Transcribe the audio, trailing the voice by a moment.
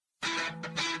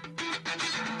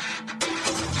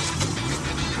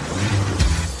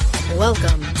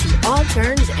Welcome to All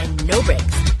Turns and No Breaks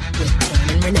with Tam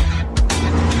and Renee.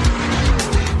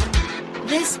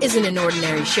 This isn't an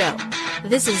ordinary show.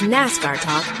 This is NASCAR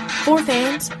talk for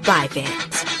fans by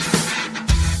fans.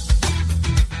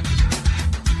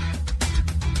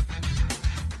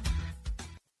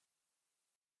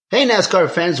 Hey NASCAR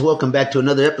fans, welcome back to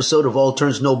another episode of All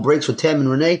Turns No Breaks with Tam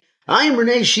and Renee. I am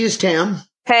Renee, she is Tam.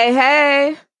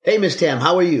 Hey. Hey Miss Tam,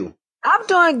 how are you? I'm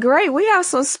doing great. We have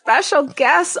some special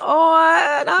guests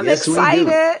on. I'm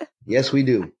excited. Yes, we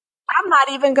do. I'm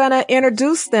not even going to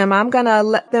introduce them. I'm going to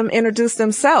let them introduce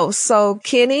themselves. So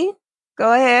Kenny,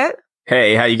 go ahead.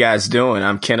 Hey, how you guys doing?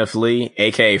 I'm Kenneth Lee,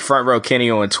 aka Front Row Kenny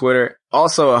on Twitter.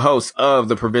 Also a host of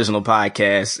the Provisional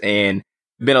Podcast and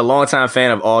been a longtime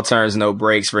fan of All Turns No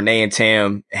Breaks. Renee and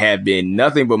Tam have been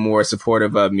nothing but more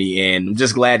supportive of me, and I'm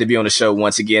just glad to be on the show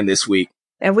once again this week.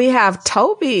 And we have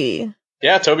Toby.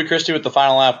 Yeah, Toby Christie with the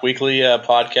Final Lap Weekly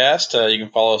podcast. You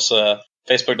can follow us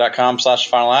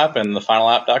facebook.com/Final Lap and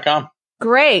thefinalapp.com.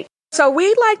 Great. So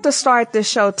we'd like to start this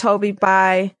show, Toby,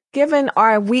 by giving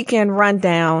our weekend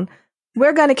rundown.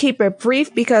 We're going to keep it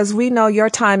brief because we know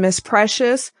your time is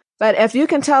precious. But if you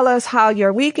can tell us how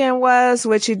your weekend was,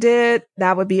 what you did,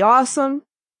 that would be awesome.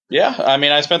 Yeah, I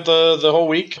mean, I spent the whole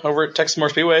week over at Texas Motor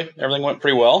Speedway. Everything went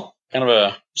pretty well. Kind of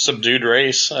a subdued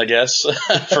race, I guess,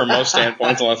 from most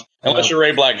standpoints, unless you're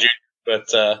Ray Black Jr.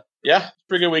 But yeah,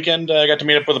 pretty good weekend. I got to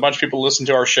meet up with a bunch of people to listen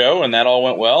to our show, and that all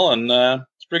went well, and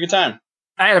it's a pretty good time.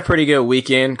 I had a pretty good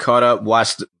weekend, caught up,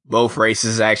 watched both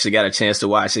races. I actually got a chance to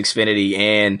watch Xfinity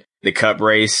and the Cup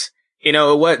race. You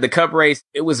know what? The Cup race,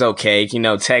 it was okay. You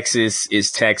know, Texas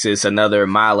is Texas, another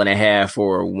mile and a half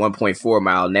or 1.4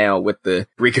 mile now with the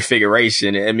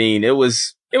reconfiguration. I mean, it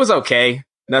was okay.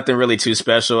 Nothing really too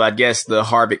special. I guess the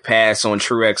Harvick pass on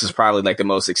Truex is probably like the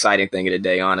most exciting thing of the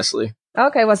day, honestly.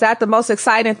 Okay, was that the most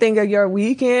exciting thing of your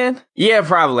weekend? Yeah,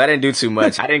 probably. I didn't do too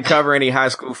much. I didn't cover any high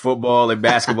school football and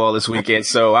basketball this weekend,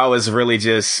 so I was really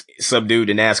just subdued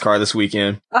to NASCAR this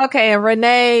weekend. Okay, and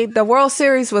Renee, the World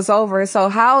Series was over, so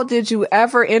how did you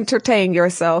ever entertain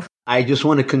yourself? I just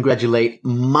want to congratulate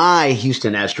my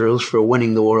Houston Astros for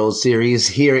winning the World Series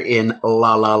here in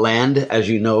La La Land. As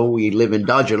you know, we live in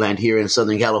Dodgerland here in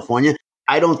Southern California.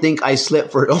 I don't think I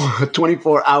slept for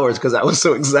 24 hours because I was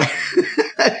so excited.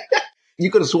 You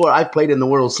could have swore I played in the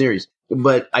World Series,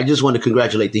 but I just want to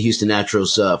congratulate the Houston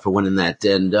Astros for winning that.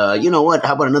 And you know what?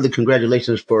 How about another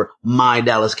congratulations for my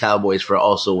Dallas Cowboys for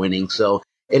also winning? So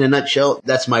in a nutshell,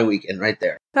 that's my weekend right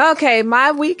there. Okay,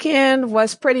 my weekend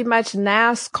was pretty much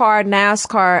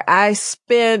NASCAR. I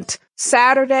spent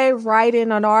Saturday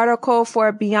writing an article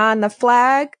for Beyond the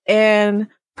Flag and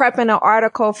prepping an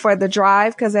article for The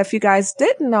Drive, because if you guys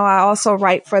didn't know, I also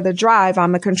write for The Drive.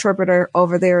 I'm a contributor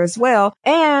over there as well.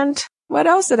 And what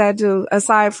else did I do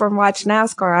aside from watch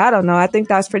NASCAR? I don't know. I think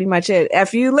that's pretty much it.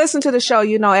 If you listen to the show,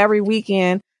 you know every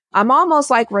weekend I'm almost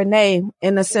like Renee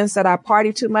in the sense that I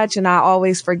party too much and I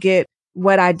always forget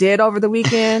what I did over the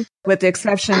weekend, with the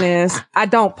exception is I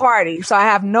don't party. So I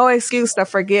have no excuse to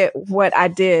forget what I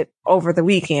did over the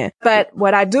weekend. But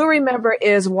what I do remember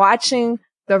is watching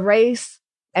the race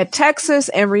at Texas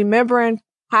and remembering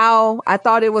how I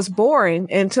thought it was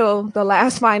boring until the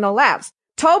last final laps.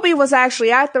 Toby was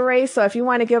actually at the race. So if you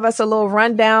want to give us a little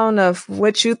rundown of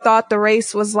what you thought the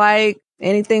race was like,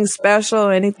 anything special,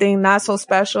 anything not so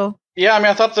special? Yeah, I mean,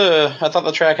 I thought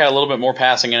the track had a little bit more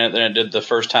passing in it than it did the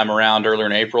first time around earlier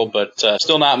in April, but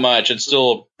still not much. It's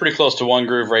still pretty close to one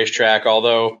groove racetrack,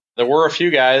 although there were a few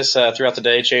guys throughout the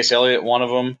day. Chase Elliott, one of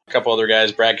them, a couple other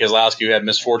guys, Brad Keselowski, who had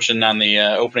misfortune on the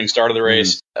opening start of the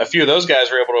race. A few of those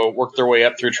guys were able to work their way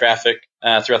up through traffic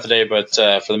throughout the day, but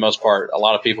for the most part, a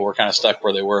lot of people were kind of stuck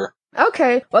where they were.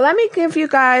 Okay. Well, let me give you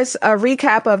guys a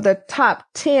recap of the top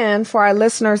 10 for our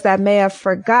listeners that may have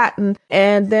forgotten.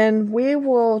 And then we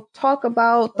will talk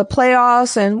about the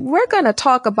playoffs, and we're going to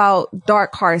talk about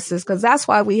dark horses because that's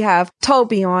why we have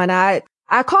Toby on. I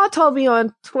called Toby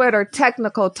on Twitter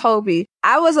Technical Toby.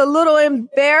 I was a little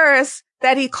embarrassed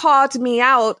that he called me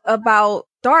out about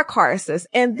dark horses.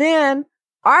 And then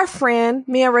our friend,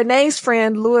 me and Renee's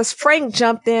friend, Louis Frank,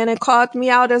 jumped in and called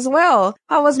me out as well.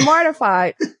 I was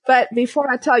mortified. But before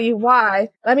I tell you why,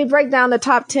 let me break down the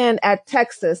top 10 at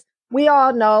Texas. We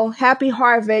all know Happy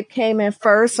Harvick came in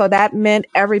first, so that meant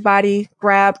everybody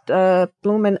grabbed a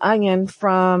bloomin' onion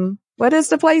from, what is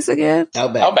the place again?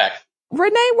 Outback.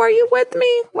 Renee, were you with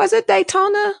me? Was it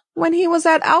Daytona when he was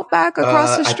at Outback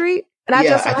across the street? And I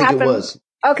think it was.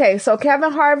 Okay, so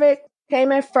Kevin Harvick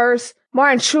came in first.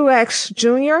 Martin Truex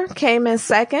Jr. came in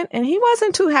second, and he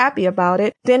wasn't too happy about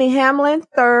it. Denny Hamlin,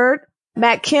 third.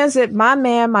 Matt Kenseth, my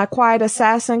man, my quiet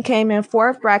assassin, came in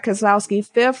 4th. Brad Keselowski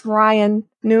 5th. Ryan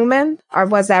Newman, or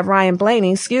was that Ryan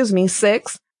Blaney?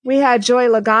 6th. We had Joey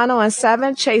Logano in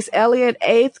 7th. Chase Elliott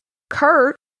 8th.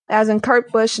 Kurt, as in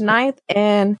Kurt Busch, 9th.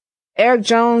 And Eric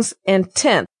Jones in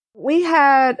 10th. We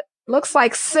had, looks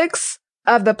like 6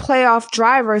 of the playoff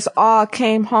drivers all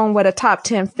came home with a top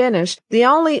 10 finish. The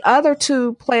only other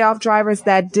 2 playoff drivers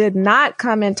that did not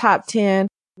come in top 10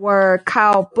 were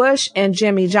Kyle Busch and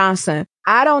Jimmie Johnson.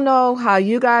 I don't know how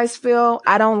you guys feel.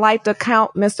 I don't like to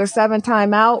count Mr.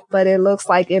 7-time out, but it looks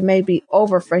like it may be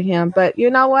over for him. But you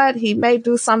know what? He may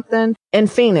do something in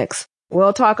Phoenix.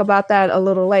 We'll talk about that a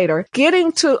little later.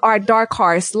 Getting to our dark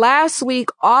horse. Last week,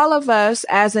 all of us,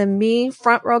 as in me,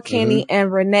 Front Row Kenny,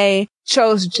 and Renee,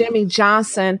 chose Jimmie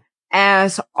Johnson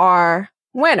as our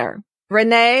winner.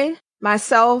 Renee,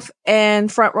 myself, and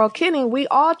Front Row Kenny, we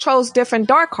all chose different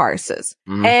dark horses.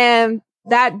 And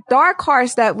that dark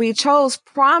horse that we chose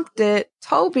prompted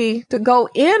Toby to go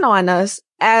in on us,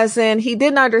 as in he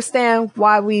didn't understand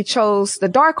why we chose the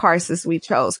dark horses we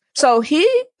chose. So he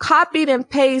copied and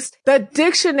pasted the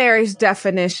dictionary's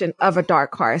definition of a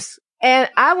dark horse. And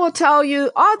I will tell you,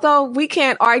 although we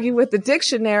can't argue with the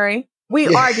dictionary,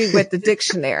 we argue with the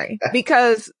dictionary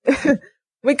because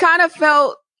we kind of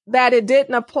felt that it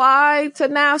didn't apply to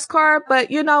NASCAR. But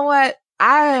you know what?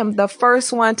 I am the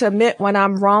first one to admit when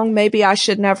I'm wrong. Maybe I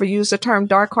should never use the term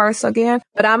dark horse again,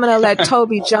 but I'm going to let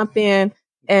Toby jump in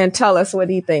and tell us what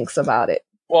he thinks about it.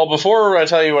 Well, before I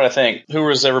tell you what I think, who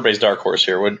was everybody's dark horse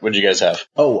here? What did you guys have?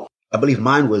 Oh, I believe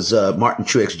mine was Martin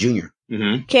Truex Jr.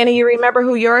 Kenny, you remember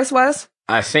who yours was?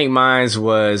 I think mine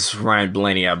was Ryan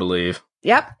Blaney, I believe.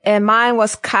 Yep. And mine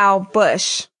was Kyle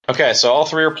Busch. Okay, so all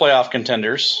 3 are playoff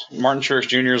contenders. Martin Truex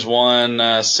Jr.'s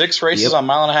won 6 races on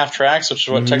 1.5 tracks, which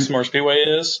is what Texas Motor Speedway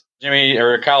is.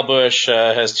 Kyle Busch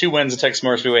has 2 wins at Texas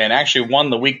Motor Speedway and actually won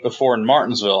the week before in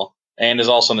Martinsville and is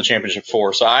also in the championship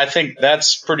 4. So I think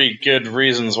that's pretty good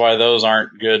reasons why those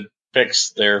aren't good picks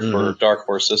there for dark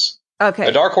horses. Okay.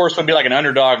 A dark horse would be like an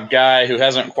underdog guy who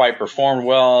hasn't quite performed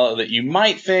well that you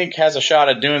might think has a shot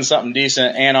at doing something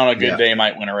decent and on a good day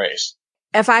might win a race.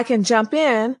 If I can jump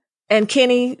in, and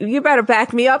Kenny, you better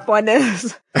back me up on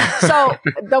this. So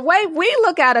the way we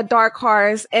look at a dark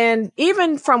horse, and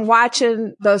even from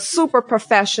watching the super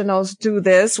professionals do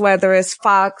this, whether it's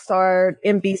Fox or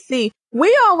NBC,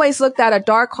 we always looked at a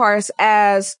dark horse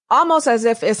as almost as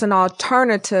if it's an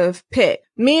alternative pick,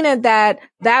 meaning that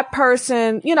that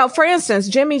person, you know, for instance,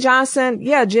 Jimmie Johnson,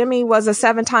 Jimmie was a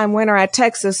 7-time winner at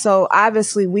Texas. So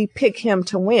obviously we pick him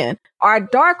to win. Our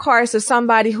dark horse is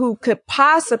somebody who could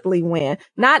possibly win,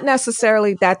 not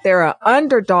necessarily that they're an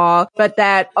underdog, but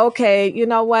that, okay, you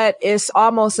know what? It's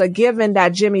almost a given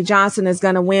that Jimmie Johnson is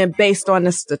going to win based on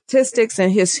the statistics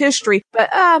and his history, but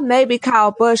maybe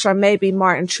Kyle Busch or maybe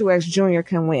Martin Truex Jr.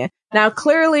 can win. Now,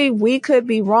 clearly we could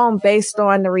be wrong based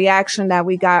on the reaction that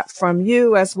we got from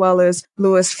you as well as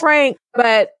Louis Frank.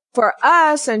 But for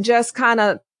us and just kind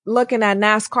of looking at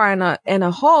NASCAR in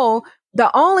a whole, the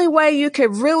only way you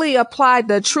could really apply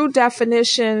the true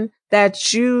definition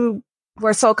that you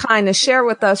were so kind to share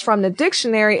with us from the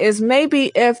dictionary is maybe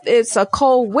if it's a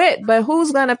Cole Witt, but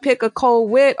who's going to pick a Cole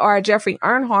Witt or a Jeffrey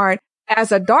Earnhardt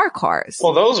as a dark horse?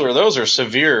 Well, those are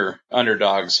severe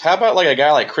underdogs. How about like a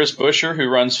guy like Chris Buescher who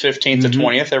runs 15th to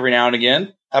 20th every now and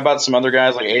again? How about some other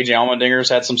guys like AJ Allmendinger's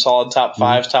had some solid top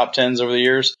 5s, top 10s over the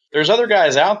years? There's other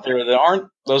guys out there that aren't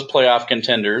those playoff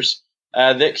contenders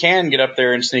that can get up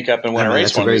there and sneak up and win a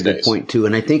race one of these days. That's a very good point, too.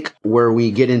 And I think where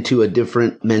we get into a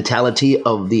different mentality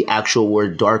of the actual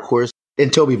word dark horse.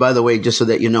 And Toby, by the way, just so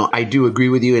that you know, I do agree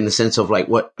with you in the sense of like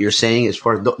what you're saying as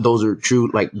far as those are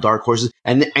true, like dark horses.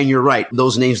 And you're right.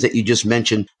 Those names that you just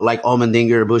mentioned, like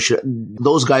Allmendinger, Busch,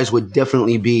 those guys would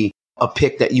definitely be a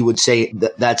pick that you would say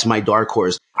that's my dark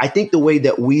horse. I think the way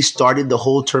that we started the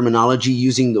whole terminology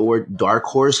using the word dark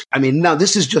horse, I mean, now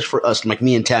this is just for us, like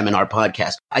me and Tam in our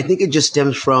podcast. I think it just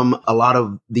stems from a lot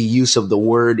of the use of the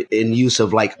word in use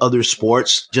of like other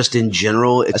sports, just in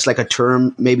general. It's like a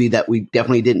term maybe that we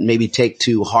definitely didn't maybe take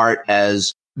to heart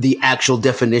as the actual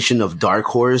definition of dark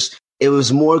horse. It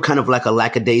was more kind of like a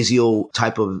lackadaisical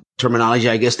type of terminology,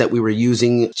 I guess, that we were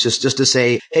using just to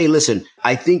say, hey, listen,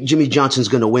 I think Jimmie Johnson's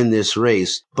going to win this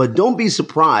race, but don't be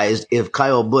surprised if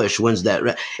Kyle Busch wins that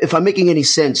race. If I'm making any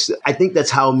sense, I think that's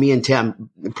how me and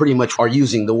Tam pretty much are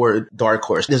using the word dark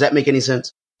horse. Does that make any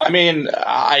sense? I mean,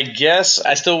 I guess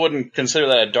I still wouldn't consider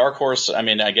that a dark horse. I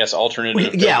mean, I guess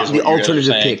alternative. Yeah, the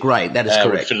alternative pick, right? That is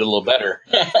correct. Would fit it a little better.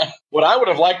 What I would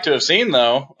have liked to have seen,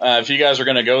 though, if you guys are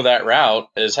going to go that route,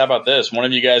 is how about this? One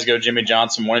of you guys go Jimmy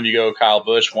Johnson, one of you go Kyle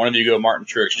Busch, one of you go Martin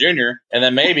Truex Jr., and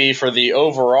then maybe for the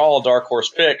overall dark horse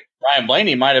pick, Ryan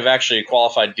Blaney might have actually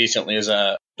qualified decently as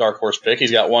a dark horse pick.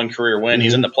 He's got one career win. Mm-hmm.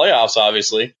 He's in the playoffs,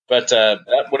 obviously, but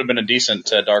that would have been a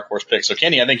decent dark horse pick. So,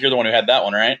 Kenny, I think you're the one who had that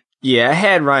one, right? Yeah, I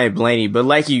had Ryan Blaney, but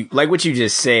like what you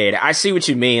just said, I see what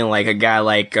you mean. Like a guy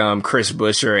like Chris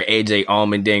Buescher or AJ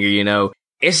Allmendinger,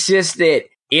 it's just that,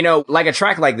 like a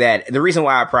track like that. The reason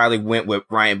why I probably went with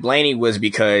Ryan Blaney was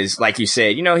because, like you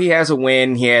said, he has a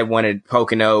win. He had one at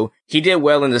Pocono. He did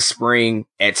well in the spring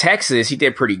at Texas. He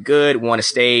did pretty good, won a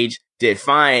stage, did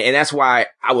fine, and that's why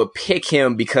I would pick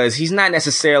him, because he's not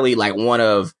necessarily like one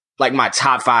of like my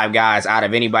top 5 guys out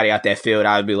of anybody out that field.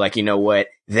 I would be like, you know what?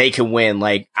 They can win.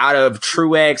 Like out of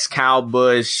Truex, Kyle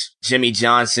Busch, Jimmy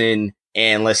Johnson,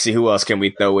 and let's see, who else can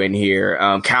we throw in here?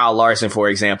 Kyle Larson, for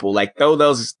example. Like throw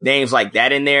those names like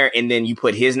that in there, and then you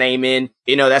put his name in.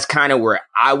 That's kind of where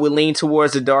I would lean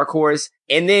towards the dark horse.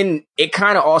 And then it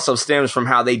kind of also stems from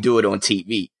how they do it on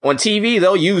TV. On TV,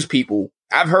 they'll use people.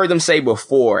 I've heard them say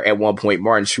before at one point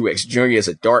Martin Truex Jr. is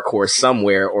a dark horse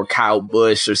somewhere, or Kyle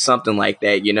Busch or something like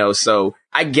that, So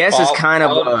I guess it's kind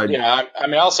of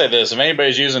I'll say this. If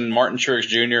anybody's using Martin Truex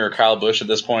Jr. or Kyle Busch at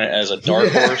this point as a dark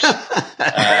horse, they've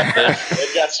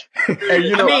got some...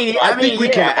 I think we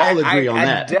can all agree on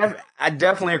that. I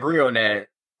definitely agree on that.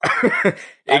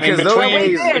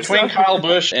 Between Kyle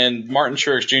Busch and Martin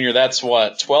Truex Jr., that's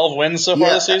what, 12 wins so far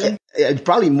this season?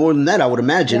 Probably more than that, I would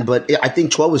imagine, but I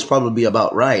think 12 is probably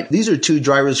about right. These are two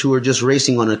drivers who are just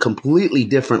racing on a completely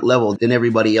different level than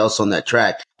everybody else on that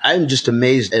track. I'm just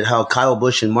amazed at how Kyle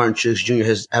Busch and Martin Truex Jr.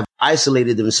 have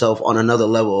isolated themselves on another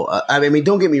level.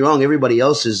 Don't get me wrong, everybody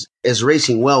else is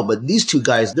racing well, but these two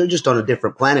guys, they're just on a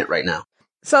different planet right now.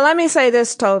 So let me say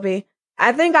this, Toby.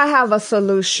 I think I have a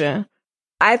solution.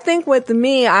 I think with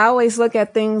me, I always look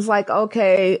at things like,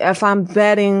 okay, if I'm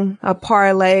betting a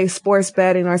parlay, sports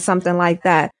betting or something like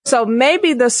that. So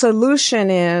maybe the solution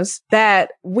is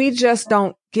that we just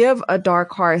don't give a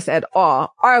dark horse at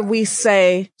all, or we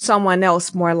say someone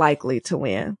else more likely to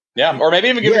win. Yeah, or maybe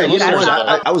even give your listeners.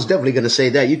 I was definitely going to say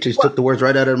that. You just took the words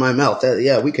right out of my mouth.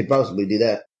 We could possibly do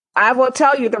that. I will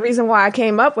tell you the reason why I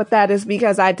came up with that is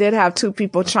because I did have 2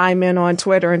 people chime in on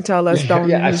Twitter and tell us don't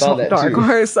use dark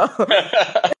horse. So,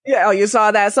 you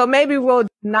saw that. So maybe we'll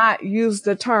not use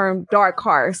the term dark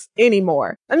horse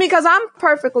anymore. Because I'm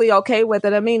perfectly okay with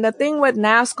it. The thing with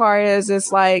NASCAR is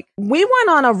it's like we went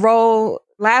on a roll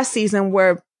last season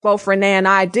where both Renee and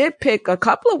I did pick a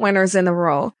couple of winners in a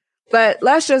row. But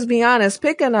let's just be honest,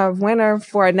 picking a winner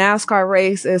for a NASCAR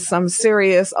race is some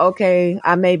serious, okay,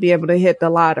 I may be able to hit the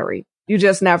lottery. You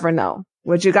just never know.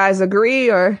 Would you guys agree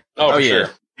or? Oh yeah. Sure.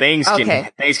 Things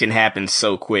can happen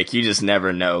so quick. You just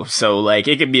never know. So like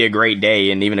it could be a great day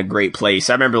and even a great place.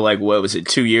 I remember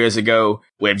 2 years ago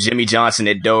with Jimmy Johnson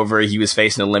at Dover, he was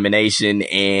facing elimination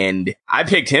and I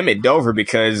picked him at Dover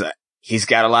because he's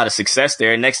got a lot of success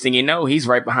there. And next thing you know, he's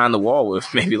right behind the wall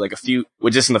with maybe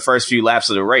just in the first few laps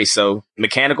of the race. So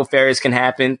mechanical failures can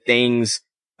happen, things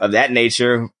of that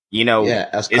nature.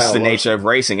 It's the nature of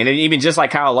racing. And even just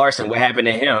like Kyle Larson, what happened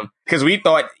to him? Because we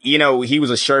thought, he was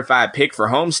a surefire pick for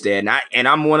Homestead. And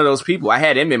I'm one of those people. I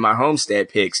had him in my Homestead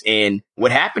picks. And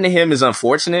what happened to him is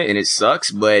unfortunate and it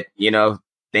sucks, but,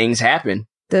 things happen.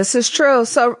 This is true.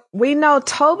 So we know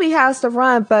Toby has to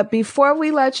run, but before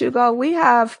we let you go, we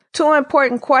have 2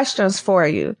 important questions for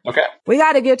you. Okay. We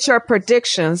got to get your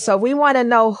predictions. So we want to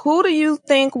know, who do you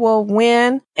think will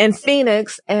win in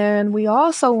Phoenix? And we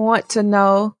also want to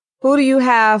know, who do you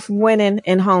have winning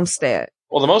in Homestead?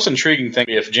 Well, the most intriguing thing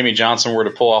if Jimmy Johnson were to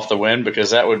pull off the win,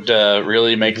 because that would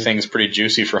really make things pretty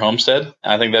juicy for Homestead.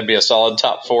 I think that'd be a solid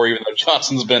top 4, even though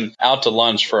Johnson's been out to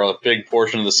lunch for a big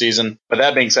portion of the season. But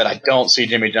that being said, I don't see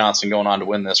Jimmy Johnson going on to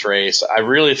win this race. I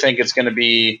really think it's going to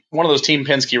be one of those Team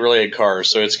Penske related cars.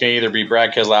 So it's going to either be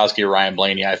Brad Keselowski or Ryan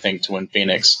Blaney, I think, to win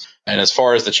Phoenix. And as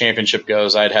far as the championship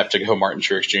goes, I'd have to go Martin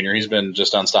Truex Jr. He's been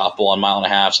just unstoppable on 1.5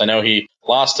 miles. I know he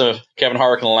lost to Kevin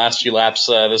Harvick in the last few laps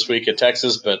this week at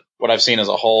Texas, but what I've seen as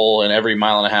a whole in every 1.5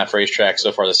 mile racetrack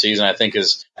so far this season, I think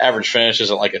his average finish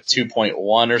is at like a 2.1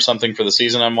 or something for the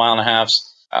season on 1.5 miles.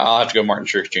 I'll have to go Martin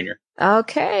Truex Jr.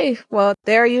 Okay, well,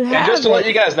 there you have it. And just to let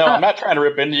you guys know, I'm not trying to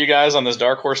rip into you guys on this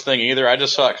dark horse thing either. I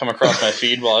just saw it come across my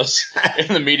feed while I was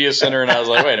in the media center, and I was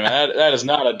like, wait a minute, that is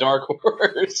not a dark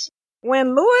horse.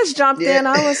 when Lewis jumped in,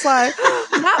 I was like,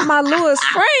 not my Lewis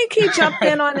Frank. He jumped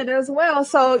in on it as well.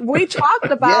 So we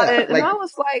talked about it, and I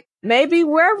was like, maybe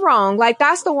we're wrong. Like,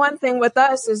 that's the one thing with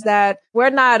us is that we're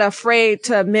not afraid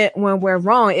to admit when we're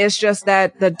wrong. It's just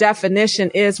that the definition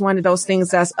is one of those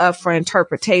things that's up for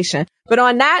interpretation. But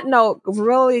on that note,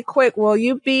 really quick, will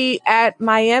you be at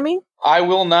Miami? I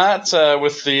will not.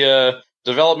 With the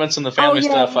developments in the family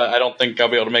stuff, I don't think I'll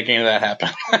be able to make any of that happen.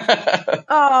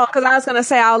 Because I was going to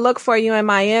say I'll look for you in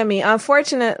Miami.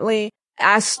 Unfortunately,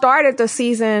 I started the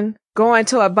season going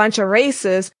to a bunch of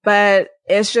races, but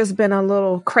it's just been a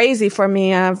little crazy for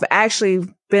me. I've actually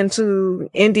been to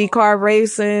IndyCar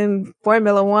racing,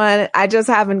 Formula One. I just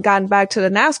haven't gotten back to the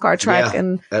NASCAR track.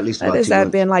 And at least has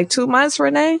that been like 2 months,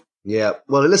 Renee? Yeah.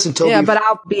 Well, listen, Toby. Yeah, but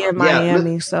I'll be in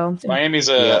Miami. So Miami's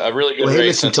a really good race. Hey,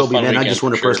 listen, Toby, man, I just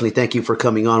want to personally thank you for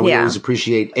coming on. We always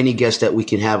appreciate any guest that we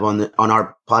can have on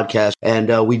our podcast.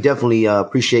 And we definitely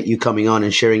appreciate you coming on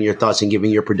and sharing your thoughts and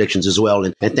giving your predictions as well.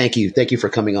 And thank you. Thank you for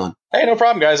coming on. Hey, no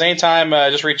problem, guys. Anytime,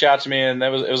 just reach out to me. And it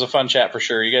was a fun chat for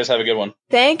sure. You guys have a good one.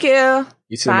 Thank you.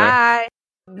 You too, Bye. Man.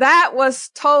 That was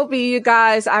Toby, you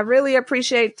guys. I really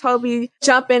appreciate Toby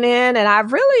jumping in, and I'm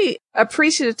really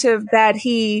appreciative that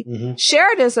he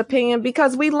shared his opinion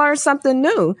because we learned something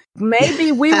new.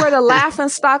 Maybe we were the laughing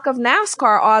stock of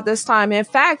NASCAR all this time. In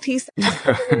fact, he's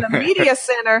in the media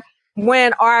center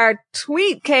when our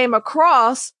tweet came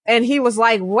across and he was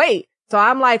like, wait. So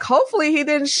I'm like, hopefully he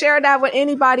didn't share that with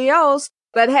anybody else.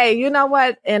 But hey, you know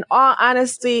what? In all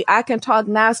honesty, I can talk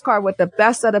NASCAR with the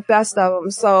best of them.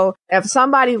 So if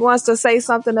somebody wants to say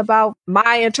something about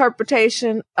my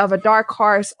interpretation of a dark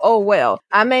horse, oh well.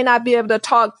 I may not be able to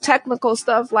talk technical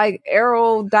stuff like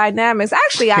aerodynamics.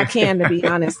 Actually, I can, to be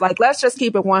honest. Like, let's just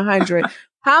keep it 100.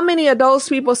 How many of those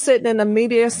people sitting in the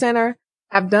media center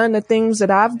have done the things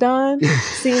that I've done,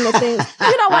 seen the things?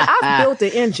 You know what? I've built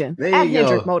the engine at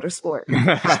Hendrick Motorsport.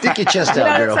 Stick your chest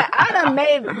out, girl.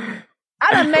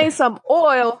 I done made some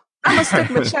oil. I'm going to stick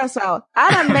my chest out.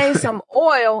 I done made some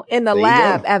oil in the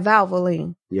lab at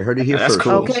Valvoline. You heard it here first.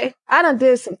 Cool. Okay. I done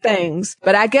did some things,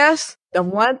 but I guess the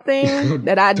one thing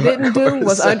that I didn't do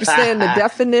was understand the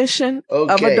definition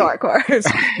of a dark horse.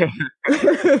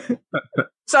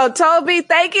 So Toby,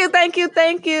 thank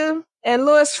you. And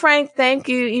Lewis Frank, thank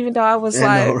you. Even though I was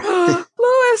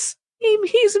Lewis,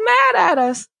 he's mad at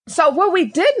us. So what we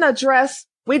didn't address,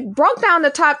 we broke down the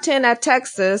top 10 at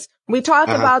Texas. We talked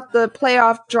about the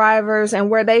playoff drivers and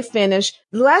where they finished.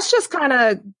 Let's just kind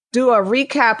of do a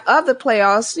recap of the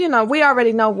playoffs. You know, we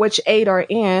already know which 8 are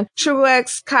in.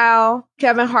 Truex, Kyle,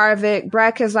 Kevin Harvick,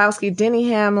 Brad Keselowski, Denny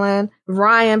Hamlin,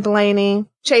 Ryan Blaney,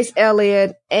 Chase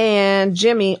Elliott, and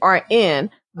Jimmy are in.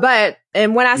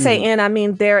 And when I say in, I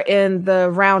mean they're in the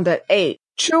round of 8.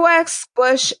 Truex,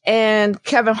 Busch, and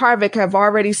Kevin Harvick have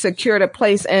already secured a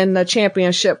place in the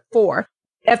championship 4.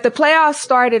 If the playoffs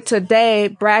started today,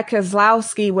 Brad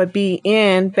Keselowski would be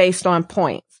in based on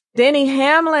points. Denny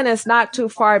Hamlin is not too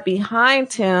far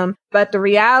behind him, but the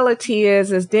reality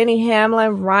is Denny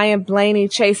Hamlin, Ryan Blaney,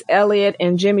 Chase Elliott,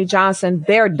 and Jimmy Johnson,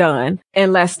 they're done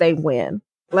unless they win.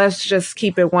 Let's just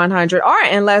keep it 100. Or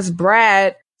unless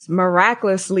Brad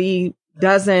miraculously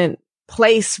doesn't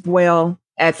place well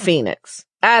at Phoenix.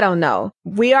 I don't know.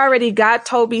 We already got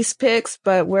Toby's picks,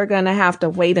 but we're going to have to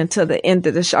wait until the end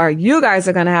of the show. Or you guys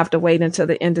are going to have to wait until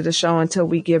the end of the show until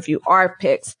we give you our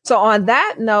picks. So on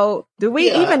that note, do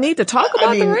we even need to talk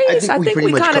about the race? I think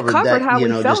we kind of covered how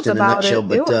we felt about it.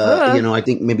 But, I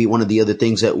think maybe one of the other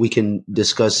things that we can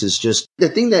discuss is just the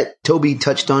thing that Toby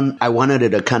touched on. I wanted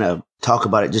to kind of talk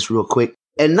about it just real quick.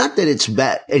 And not that it's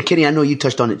bad. And Kenny, I know you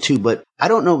touched on it too, but I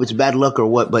don't know if it's bad luck or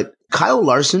what, but Kyle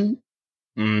Larson,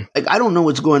 like, I don't know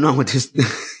what's going on with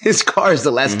his cars the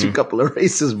last 2 couple of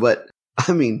races, but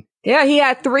I mean. Yeah, he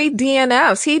had 3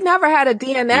 DNFs. He never had a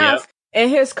DNF in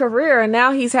his career, and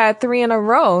now he's had 3 in a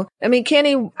row. I mean,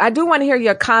 Kenny, I do want to hear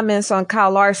your comments on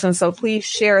Kyle Larson, so please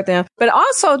share them. But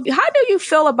also, how do you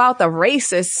feel about the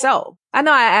race itself? I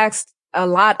know I asked a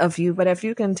lot of you, but if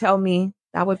you can tell me,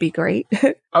 that would be great.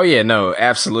 Oh, yeah, no,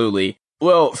 absolutely.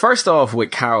 Well, first off,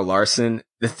 with Kyle Larson,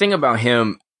 the thing about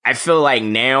him, I feel like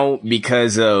now,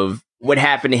 because of what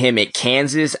happened to him at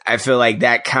Kansas, I feel like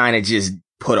that kind of just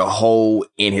put a hole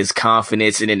in his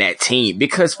confidence and in that team.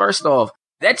 Because first off,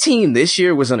 that team this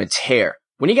year was on a tear.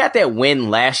 When he got that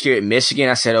win last year at Michigan,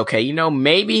 I said, okay,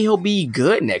 maybe he'll be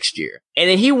good next year. And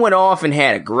then he went off and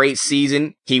had a great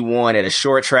season. He won at a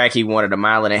short track. He won at a 1.5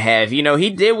 miles. He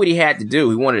did what he had to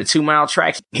do. He wanted a 2-mile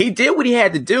track. He did what he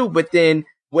had to do, but then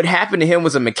what happened to him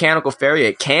was a mechanical failure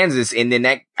at Kansas, and then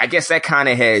I guess that kind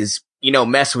of has,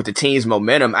 messed with the team's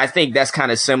momentum. I think that's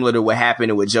kind of similar to what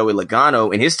happened with Joey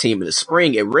Logano and his team in the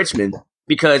spring at Richmond,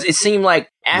 because it seemed like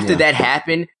after that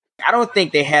happened, I don't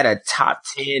think they had a top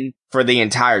 10 for the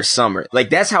entire summer. Like,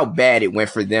 that's how bad it went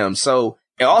for them. So,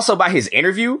 and also by his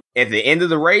interview at the end of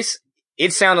the race,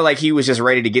 it sounded like he was just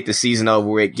ready to get the season over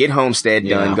with, get Homestead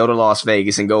done, go to Las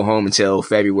Vegas and go home until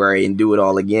February and do it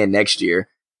all again next year.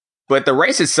 But the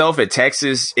race itself at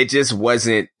Texas, it just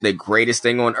wasn't the greatest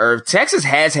thing on earth. Texas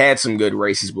has had some good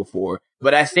races before,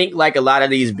 but I think like a lot of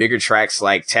these bigger tracks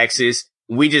like Texas,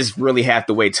 we just really have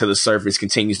to wait till the surface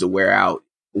continues to wear out.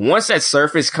 Once that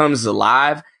surface comes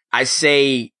alive, I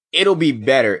say it'll be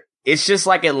better. It's just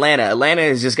like Atlanta. Atlanta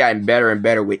has just gotten better and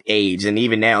better with age. And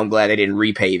even now, I'm glad they didn't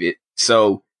repave it.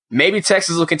 So maybe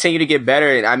Texas will continue to get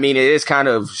better. And I mean, it is kind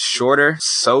of shorter.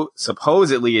 So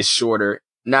supposedly it's shorter.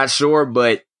 Not sure,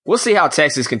 but we'll see how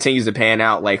Texas continues to pan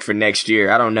out like for next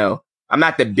year. I don't know. I'm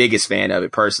not the biggest fan of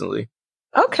it personally.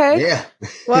 Okay. Yeah.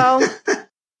 Well,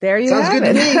 there you Sounds have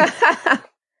good it. to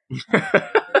me.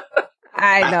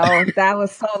 I know. That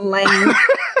was so lame.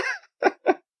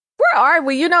 Where are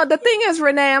we? You know, the thing is,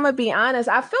 Renee, I'm going to be honest.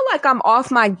 I feel like I'm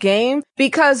off my game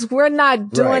because we're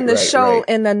not doing the show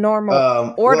in the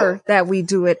normal order that we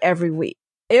do it every week.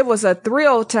 It was a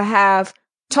thrill to have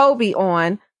Toby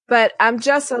on, but I'm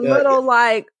just a little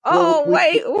like,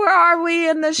 wait, where are we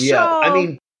in the show? Yeah, I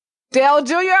mean, Dale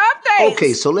Jr. update.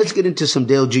 Okay, so let's get into some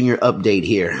Dale Jr. update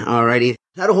here. Alrighty.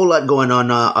 Not a whole lot going on,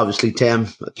 obviously, Tam,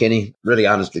 Kenny, really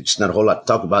honestly, just not a whole lot to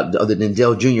talk about other than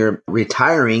Dale Jr.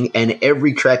 retiring, and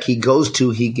every track he goes to,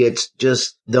 he gets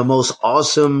just the most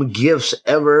awesome gifts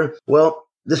ever. Well,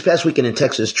 this past weekend in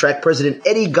Texas, track president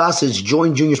Eddie Gossage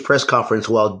joined Jr.'s press conference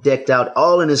while decked out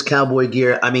all in his cowboy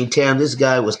gear. I mean, Tam, this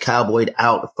guy was cowboyed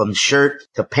out from shirt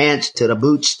to pants to the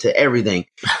boots to everything.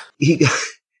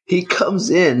 He comes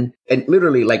in and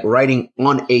literally like riding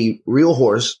on a real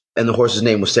horse. And the horse's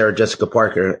name was Sarah Jessica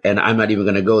Parker. And I'm not even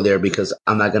going to go there because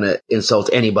I'm not going to insult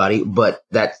anybody, but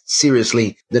that's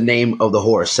seriously the name of the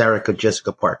horse, Sarah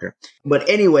Jessica Parker. But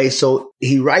anyway, so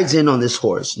he rides in on this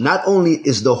horse. Not only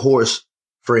is the horse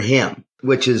for him,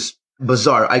 which is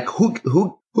bizarre. Like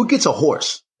who gets a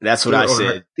horse? That's what I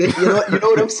said. You know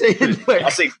what I'm saying?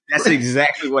 That's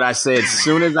exactly what I said. As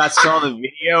soon as I saw the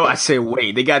video, I said,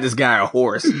 wait, they got this guy a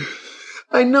horse.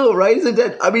 I know, right? Isn't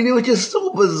that, I mean, it was just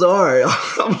so bizarre.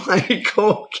 I'm like,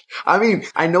 okay. I mean,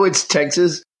 I know it's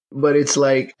Texas, but it's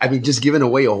like, I mean, just giving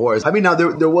away a horse. I mean, now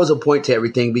there was a point to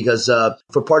everything because,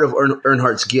 for part of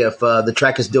Earnhardt's gift, the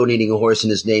track is donating a horse in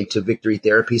his name to Victory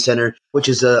Therapy Center, which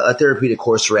is a therapeutic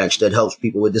horse ranch that helps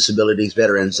people with disabilities,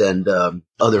 veterans, and,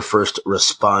 other first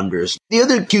responders. The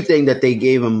other cute thing that they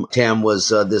gave him, Tam, was,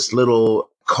 this little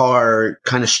car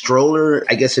kind of stroller.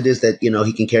 I guess it is that, you know,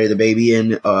 he can carry the baby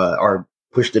in, or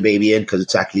push the baby in because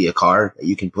it's actually a car that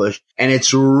you can push. And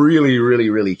it's really, really,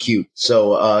 really cute.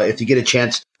 So, if you get a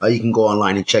chance, you can go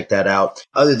online and check that out.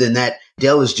 Other than that,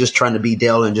 Dale is just trying to be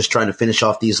Dale and just trying to finish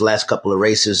off these last couple of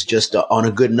races just on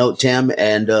a good note, Tim,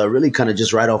 and really kind of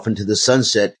just ride off into the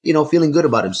sunset, you know, feeling good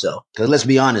about himself. Because let's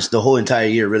be honest, the whole entire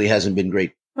year really hasn't been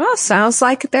great. Well, sounds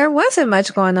like there wasn't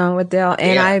much going on with Dale.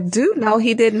 And I do know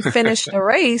he didn't finish the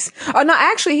race. Oh, no,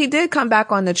 actually, he did come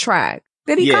back on the track.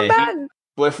 Did he come back?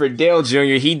 But for Dale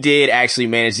Jr., he did actually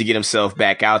manage to get himself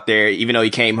back out there, even though he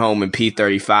came home in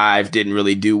P35, didn't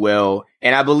really do well.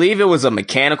 And I believe it was a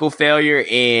mechanical failure,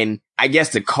 and I guess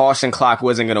the caution clock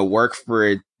wasn't going to work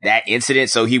for that incident,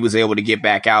 so he was able to get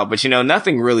back out. But, you know,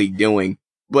 nothing really doing.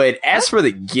 But as for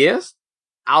the gift,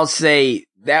 I'll say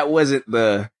that wasn't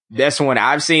the best one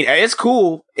I've seen. It's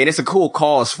cool, and it's a cool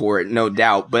cause for it, no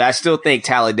doubt. But I still think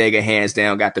Talladega, hands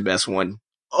down, got the best one.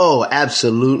 Oh,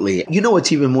 absolutely. You know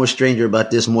what's even more stranger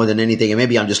about this more than anything, and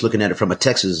maybe I'm just looking at it from a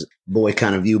Texas boy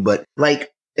kind of view, but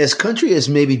like as country as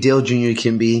maybe Dale Jr.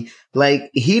 can be, like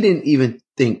he didn't even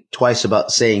think twice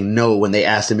about saying no when they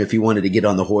asked him if he wanted to get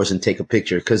on the horse and take a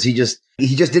picture because he just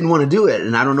didn't want to do it.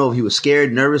 And I don't know if he was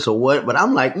scared, nervous or what, but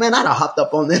I'm like, man, I'd have hopped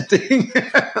up on that thing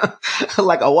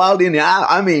like a wild Indian.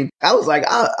 I mean, I was like,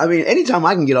 I mean, anytime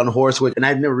I can get on a horse and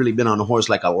I've never really been on a horse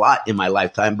like a lot in my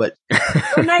lifetime, but.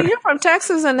 Well, now you're from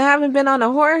Texas and haven't been on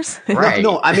a horse. Right.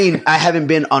 No, I mean, I haven't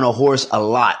been on a horse a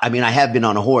lot. I mean, I have been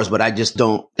on a horse, but I just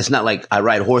don't, it's not like I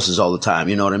ride horses all the time.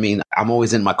 You know what I mean? I'm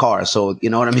always in my car. So, you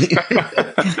know what I mean?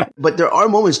 But there are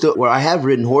moments still where I have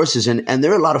ridden horses and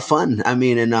they're a lot of fun. I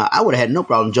mean, and I would have had no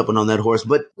problem jumping on that horse,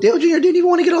 but Dale Jr. didn't even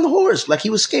want to get on the horse. Like he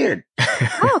was scared.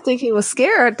 I don't think he was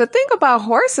scared. The thing about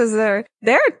horses, they're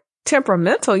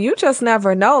temperamental. You just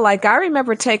never know. Like I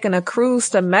remember taking a cruise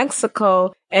to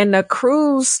Mexico and the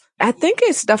cruise, I think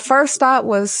it's the first stop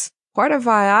was Puerto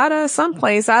Vallarta,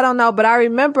 someplace. I don't know. But I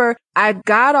remember I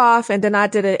got off and then I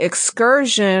did an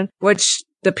excursion, which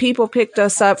the people picked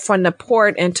us up from the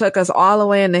port and took us all the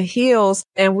way in the hills,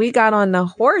 and we got on the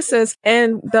horses,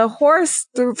 and the horse,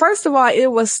 first of all,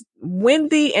 it was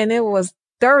windy and it was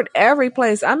dirt every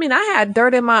place. I mean, I had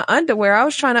dirt in my underwear. I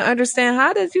was trying to understand,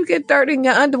 how did you get dirt in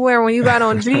your underwear when you got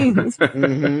on jeans?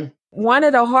 Mm-hmm. One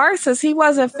of the horses, he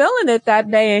wasn't feeling it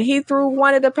that day, and he threw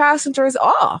one of the passengers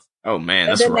off. Oh man, and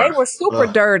that's then rough. They were super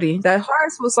dirty. The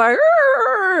horse was like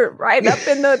right up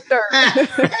in the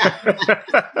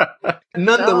dirt.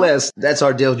 Nonetheless, that's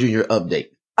our Dale Jr.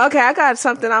 update. Okay, I got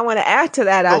something I want to add to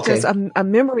that. A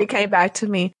memory came back to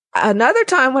me. Another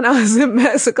time when I was in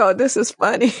Mexico, this is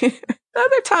funny.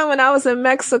 Another time when I was in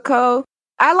Mexico,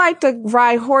 I like to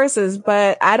ride horses,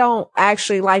 but I don't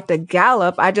actually like to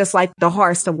gallop. I just like the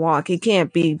horse to walk. He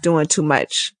can't be doing too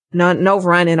much. No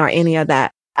running or any of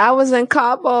that. I was in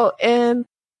Cabo, and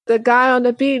the guy on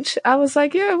the beach, I was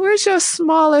like, yeah, where's your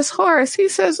smallest horse? He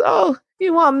says, oh,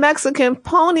 you want Mexican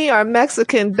pony or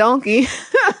Mexican donkey?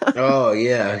 Oh,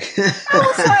 yeah. I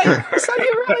was like, so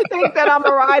you really think that I'm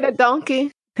going to ride a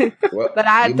donkey? Well, but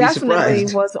I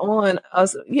definitely was on.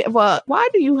 Well, why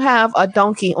do you have a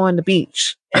donkey on the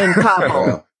beach in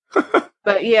Cabo?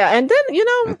 But yeah, and then,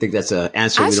 I think that's an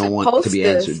answer we don't want to be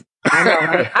answered. I know,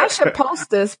 right? I should post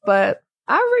this, but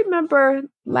I remember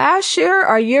last year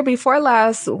or year before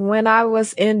last, when I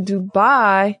was in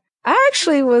Dubai, I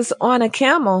actually was on a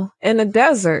camel in the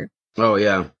desert. Oh,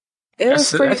 yeah. It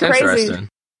was pretty crazy.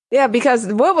 Yeah, because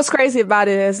what was crazy about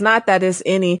it is not that it's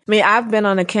I've been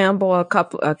on a camel a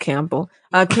couple of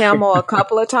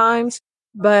times,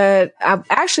 but I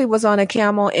actually was on a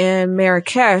camel in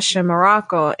Marrakesh in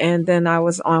Morocco, and then I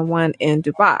was on one in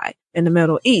Dubai in the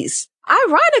Middle East.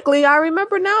 Ironically, I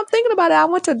remember, now I'm thinking about it, I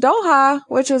went to Doha,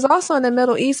 which is also in the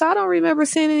Middle East. I don't remember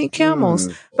seeing any camels,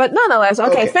 but nonetheless,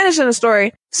 okay, finishing the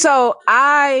story. So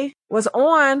I was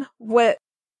on with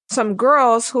some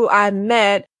girls who I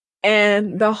met,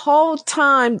 and the whole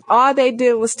time, all they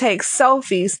did was take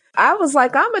selfies. I was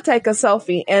like, I'm going to take a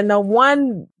selfie. And the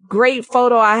one great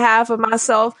photo I have of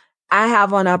myself, I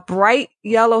have on a bright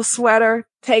yellow sweater,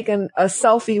 taking a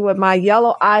selfie with my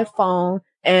yellow iPhone,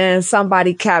 and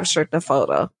somebody captured the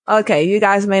photo. Okay, you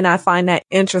guys may not find that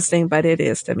interesting, but it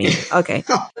is to me. Okay,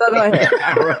 so go ahead.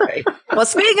 All right. Well,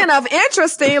 speaking of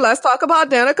interesting, let's talk about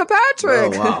Danica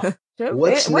Patrick. Oh, wow.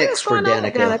 What's next for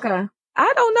Danica?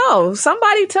 I don't know.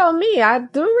 Somebody tell me. I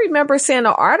do remember seeing an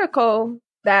article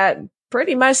that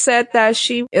pretty much said that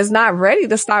she is not ready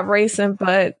to stop racing,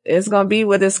 but it's going to be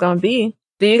what it's going to be.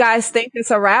 Do you guys think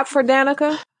it's a wrap for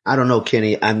Danica? I don't know,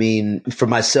 Kenny. I mean, for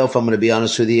myself, I'm going to be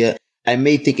honest with you. I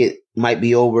may think it might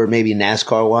be over, maybe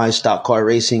NASCAR-wise, stock car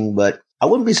racing, but I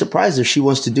wouldn't be surprised if she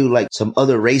wants to do like some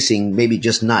other racing, maybe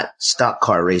just not stock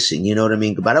car racing. You know what I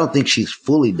mean? But I don't think she's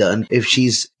fully done. If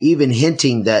she's even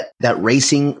hinting that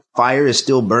racing fire is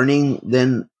still burning,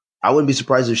 then I wouldn't be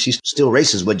surprised if she still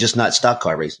races, but just not stock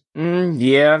car racing.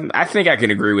 Yeah, I think I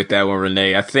can agree with that one,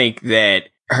 Renee. I think that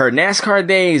her NASCAR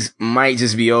days might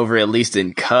just be over, at least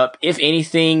in Cup. If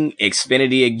anything,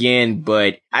 Xfinity again,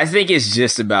 but I think it's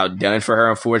just about done for her,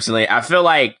 unfortunately. I feel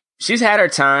like she's had her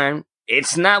time.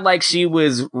 It's not like she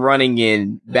was running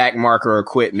in back marker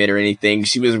equipment or anything.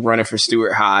 She was running for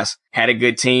Stuart Haas, had a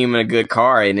good team and a good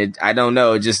car. And I don't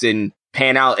know, it just didn't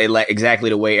pan out exactly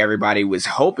the way everybody was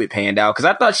hoping it panned out. Cause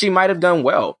I thought she might have done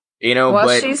well,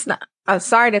 but she's not.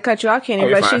 Sorry to cut you off,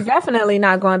 Kenny, but she's definitely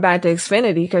not going back to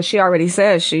Xfinity, because she already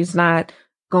says she's not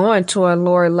going to a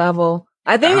lower level.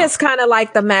 I think it's kind of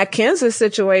like the Matt Kenseth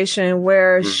situation,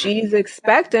 where she's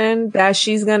expecting that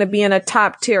she's going to be in a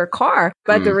top tier car.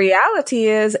 But the reality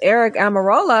is Eric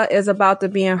Almirola is about to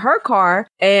be in her car,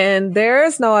 and there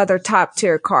is no other top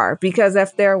tier car, because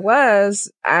if there was,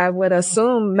 I would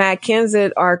assume Matt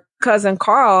Kenseth or cousin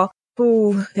Carl,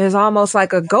 who is almost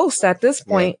like a ghost at this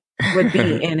point, would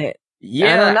be in it.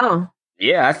 Yeah. I don't know.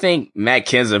 Yeah, I think Matt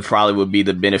Kenseth probably would be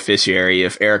the beneficiary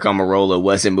if Eric Almirola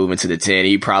wasn't moving to the 10.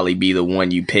 He'd probably be the one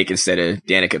you pick instead of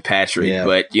Danica Patrick. Yeah.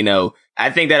 But, I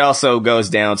think that also goes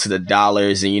down to the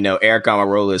dollars. And, Eric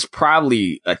Almirola is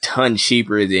probably a ton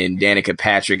cheaper than Danica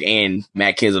Patrick and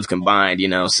Matt Kenseth combined,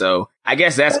 So I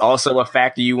guess that's also a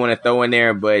factor you want to throw in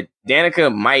there. But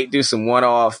Danica might do some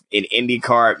one-off in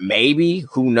IndyCar, maybe.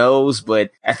 Who knows?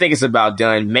 But I think it's about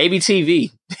done. Maybe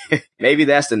TV. Maybe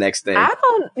that's the next thing.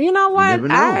 You know what?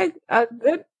 A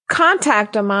good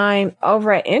contact of mine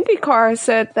over at IndyCar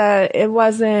said that it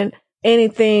wasn't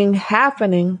anything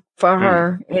happening for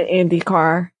her in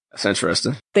IndyCar. That's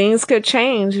interesting. Things could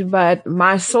change, but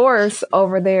my source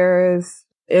over there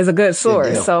is a good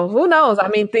source. So who knows? I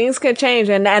mean, things could change.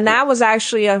 And that was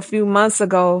actually a few months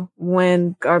ago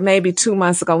or maybe 2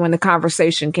 months ago when the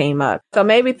conversation came up. So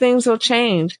maybe things will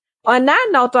change. On that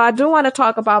note, though, I do want to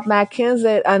talk about Matt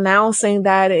Kenseth announcing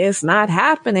that it's not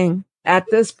happening at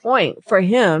this point for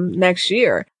him next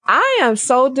year. I am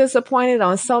so disappointed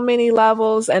on so many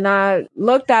levels, and I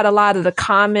looked at a lot of the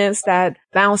comments that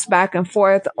bounced back and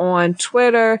forth on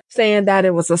Twitter saying that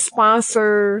it was a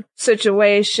sponsor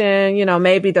situation. You know,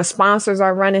 maybe the sponsors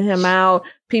are running him out,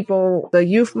 people, the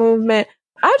youth movement.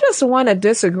 I just want to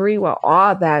disagree with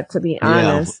all that, to be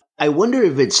honest. I wonder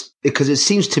if it's because it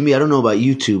seems to me, I don't know about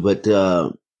you two, but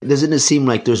doesn't it seem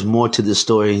like there's more to the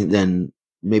story than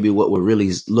maybe what we're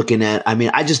really looking at? I mean,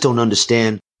 I just don't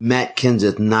understand Matt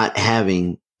Kenseth not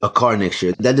having a car next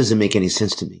year. That doesn't make any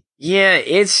sense to me. Yeah,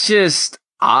 it's just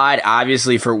odd.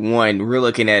 Obviously, for one, we're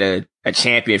looking at a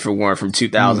champion for one from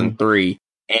 2003,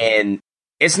 and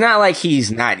it's not like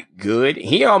he's not good.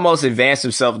 He almost advanced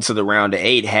himself into the round of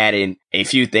 8 had a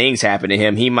few things happen to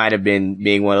him. He might have been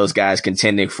being one of those guys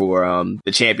contending for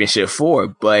the championship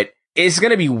 4, but it's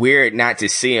going to be weird not to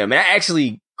see him. And I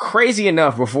actually, crazy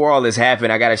enough, before all this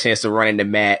happened, I got a chance to run into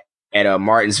Matt at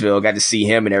Martinsville, got to see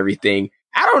him and everything.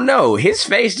 I don't know. His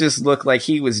face just looked like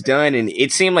he was done, and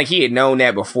it seemed like he had known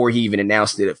that before he even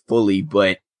announced it fully.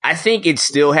 But I think it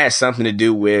still has something to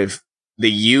do with the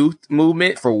youth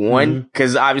movement, for one,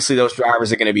 because obviously those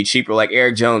drivers are going to be cheaper. Like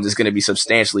Eric Jones is going to be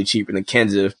substantially cheaper than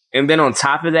Kenseth. And then on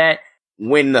top of that,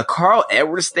 when the Carl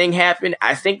Edwards thing happened,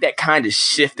 I think that kind of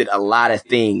shifted a lot of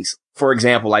things. For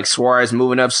example, like Suarez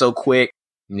moving up so quick.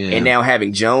 Yeah. And now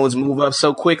having Jones move up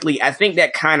so quickly, I think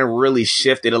that kind of really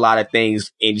shifted a lot of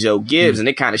things in Joe Gibbs, and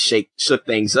it kind of shook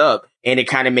things up, and it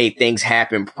kind of made things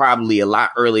happen probably a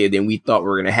lot earlier than we thought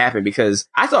were going to happen, because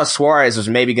I thought Suarez was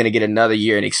maybe going to get another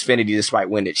year in Xfinity despite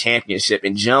winning the championship,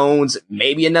 and Jones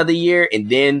maybe another year, and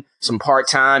then some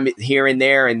part-time here and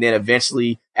there, and then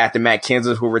eventually after Matt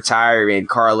Kenseth would retire and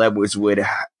Carl Edwards would,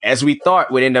 as we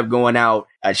thought, would end up going out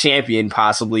a champion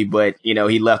possibly, but, you know,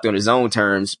 he left on his own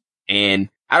terms. And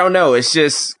I don't know. It's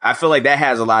just, I feel like that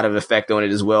has a lot of effect on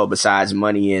it as well, besides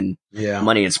money and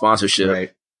sponsorship.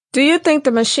 Right. Do you think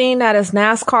the machine that is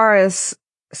NASCAR is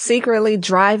secretly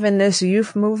driving this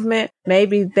youth movement?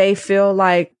 Maybe they feel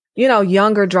like, you know,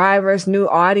 younger drivers, new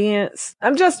audience.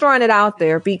 I'm just throwing it out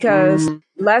there because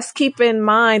let's keep in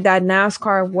mind that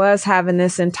NASCAR was having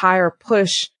this entire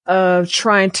push of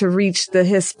trying to reach the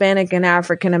Hispanic and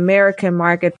African American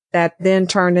market that then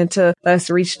turned into let's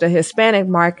reach the Hispanic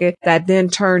market, that then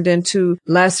turned into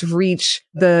let's reach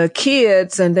the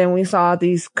kids. And then we saw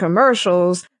these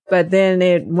commercials, but then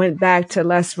it went back to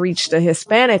let's reach the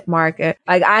Hispanic market.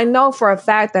 Like, I know for a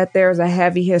fact that there's a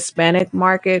heavy Hispanic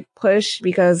market push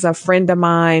because a friend of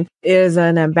mine is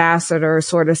an ambassador,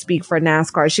 so to speak, for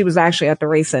NASCAR. She was actually at the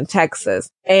race in Texas,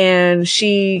 and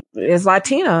she is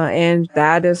Latina, and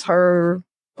that is her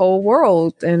whole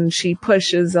world. And she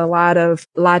pushes a lot of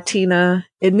Latina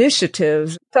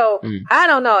initiatives. So I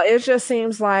don't know. It just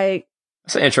seems like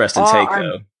it's an interesting take,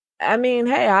 though. I mean,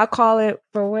 hey, I'll call it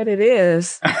for what it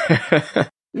is.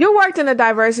 You worked in the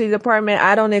diversity department.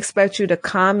 I don't expect you to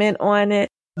comment on it,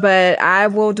 but I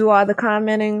will do all the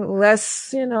commenting.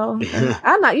 Let's, you know,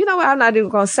 I'm not even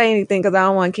going to say anything because I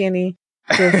don't want Kenny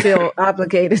to feel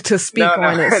obligated to speak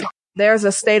on it. So there's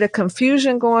a state of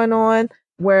confusion going on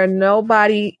where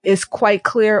nobody is quite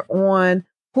clear on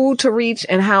who to reach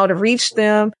and how to reach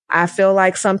them. I feel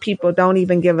like some people don't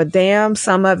even give a damn.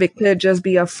 Some of it could just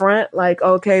be a front, like,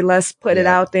 okay, let's put it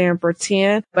out there and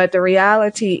pretend. But the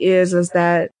reality is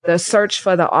that the search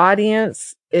for the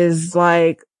audience is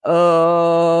like,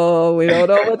 oh, we don't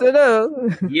know what to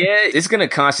do. Yeah, it's going to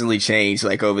constantly change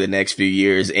like over the next few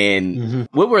years. And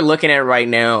what we're looking at right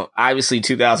now, obviously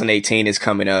 2018 is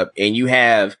coming up, and you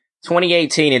have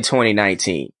 2018 and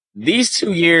 2019. These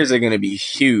 2 years are going to be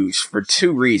huge for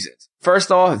 2 reasons.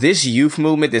 First off, this youth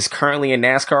movement that's currently in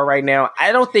NASCAR right now,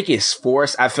 I don't think it's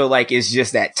forced. I feel like it's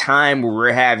just that time where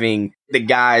we're having the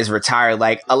guys retire.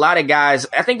 Like a lot of guys,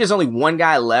 I think there's only one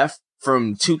guy left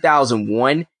from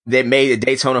 2001 that made the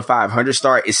Daytona 500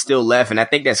 start is still left. And I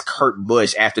think that's Kurt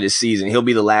Busch after the season. He'll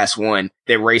be the last one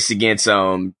that raced against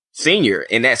Senior.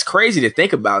 And that's crazy to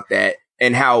think about that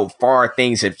and how much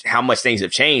things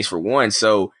have changed for one.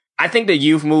 So I think the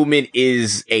youth movement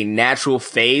is a natural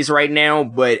phase right now,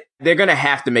 but they're going to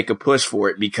have to make a push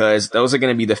for it because those are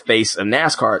going to be the face of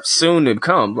NASCAR soon to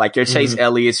come. Like your Chase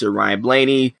Elliott's, your Ryan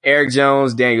Blaney, Eric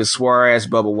Jones, Daniel Suarez,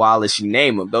 Bubba Wallace, you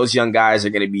name them. Those young guys are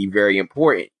going to be very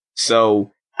important.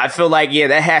 So I feel like, yeah,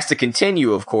 that has to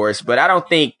continue, of course, but I don't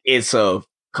think it's a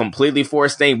completely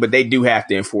forced thing, but they do have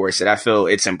to enforce it. I feel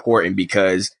it's important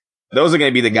because those are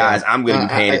going to be the guys I'm going to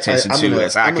be paying attention to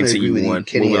as I continue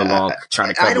moving along, trying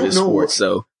to cover this sport.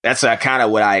 So that's kind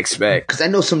of what I expect. Because I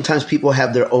know sometimes people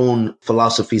have their own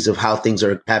philosophies of how things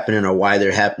are happening or why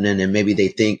they're happening. And maybe they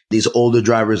think these older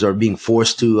drivers are being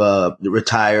forced to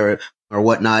retire or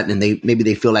whatnot. And maybe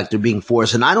they feel like they're being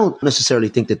forced. And I don't necessarily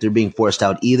think that they're being forced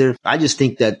out either. I just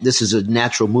think that this is a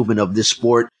natural movement of this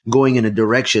sport going in a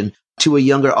direction to a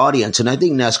younger audience. And I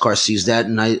think NASCAR sees that.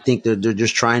 And I think that they're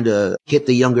just trying to hit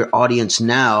the younger audience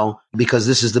now because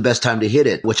this is the best time to hit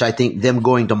it, which I think them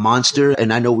going to Monster.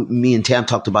 And I know me and Tam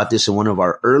talked about this in one of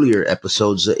our earlier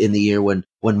episodes in the year when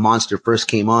Monster first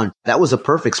came on. That was a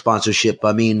perfect sponsorship.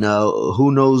 I mean,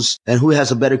 who knows and who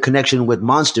has a better connection with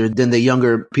Monster than the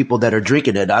younger people that are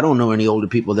drinking it? I don't know any older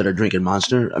people that are drinking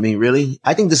Monster. I mean, really?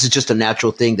 I think this is just a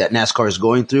natural thing that NASCAR is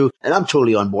going through, and I'm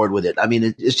totally on board with it. I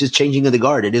mean, it's just changing of the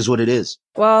guard. It is what it is.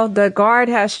 Well, the guard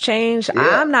has changed.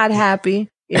 Yeah. I'm not happy.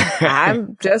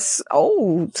 I'm just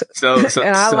old.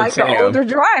 And I like the older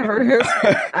drivers.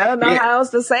 I don't know how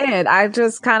else to say it. I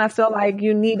just kind of feel like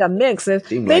you need a mix.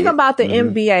 Think about the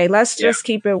NBA. Let's just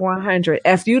keep it 100.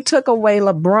 If you took away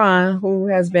LeBron, who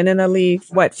has been in the league,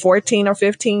 14 or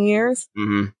 15 years?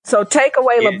 Mm-hmm. So take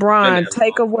away LeBron,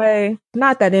 take away,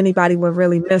 not that anybody would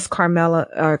really miss Carmella.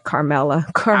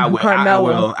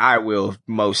 I will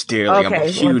most dearly. Okay. I'm a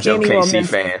huge OKC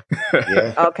fan.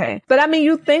 Okay. But I mean,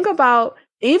 you think about,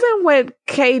 even with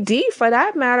KD, for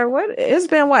that matter, it's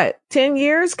been 10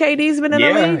 years KD's been in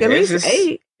the league? At least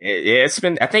 8. Yeah, it's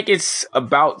been, I think it's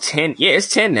about 10. Yeah, it's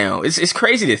 10 now. It's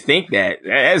crazy to think that.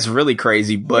 That's really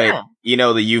crazy. But, you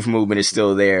know, the youth movement is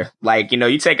still there. Like, you know,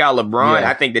 you take out LeBron,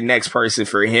 I think the next person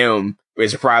for him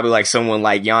is probably like someone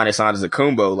like Giannis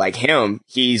Antetokounmpo. Like him,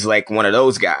 he's like one of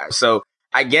those guys. So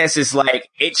I guess it's like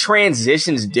it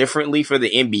transitions differently for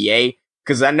the NBA.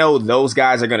 Because I know those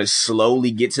guys are going to slowly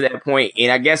get to that point.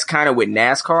 And I guess kind of with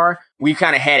NASCAR, we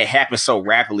kind of had it happen so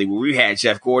rapidly where we had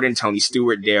Jeff Gordon, Tony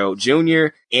Stewart, Darrell Jr.,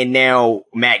 and now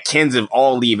Matt Kenseth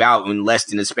all leave out in less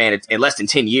than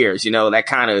 10 years. You know, that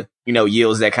kind of,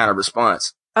 yields that kind of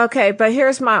response. Okay, but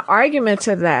here's my argument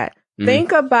to that. Mm-hmm.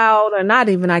 Think about, or not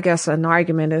even, I guess an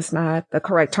argument is not the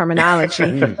correct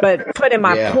terminology, but putting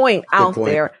my point out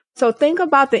there. So think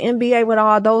about the NBA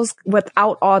without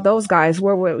all those guys,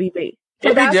 where would we be? So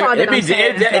it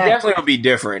definitely will be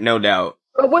different, no doubt.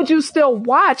 But would you still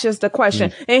watch is the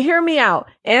question. And hear me out.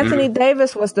 Anthony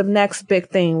Davis was the next big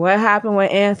thing. What happened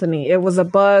with Anthony? It was a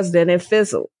buzz, then it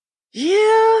fizzled.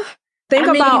 Yeah. Think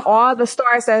about all the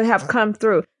stars that have come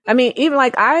through. I mean, even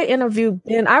like I interviewed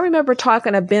Ben. I remember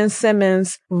talking to Ben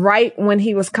Simmons right when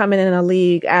he was coming in the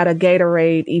league at a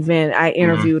Gatorade event. I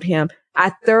interviewed him.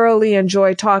 I thoroughly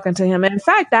enjoyed talking to him. And in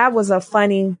fact, that was a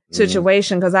funny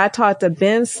situation because I talked to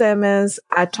Ben Simmons.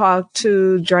 I talked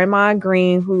to Draymond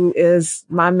Green, who is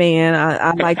my man.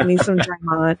 I like me some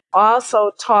Draymond.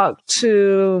 Also talked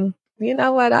to, you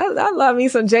know what? I love me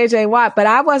some JJ Watt, but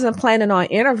I wasn't planning on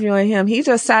interviewing him. He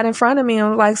just sat in front of me and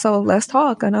was like, so let's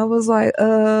talk. And I was like,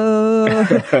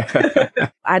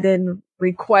 I didn't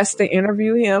request to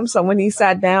interview him. So when he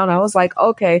sat down, I was like,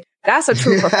 okay, that's a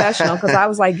true professional. Cause I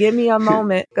was like, give me a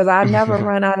moment. Cause I never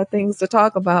run out of things to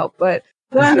talk about. But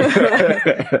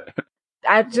I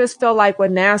just feel like with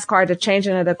NASCAR, the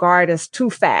changing of the guard is too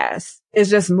fast.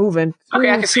 It's just moving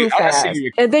too fast.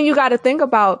 And then you got to think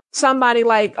about somebody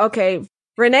like, okay,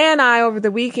 Renee and I over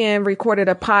the weekend recorded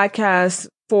a podcast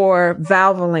for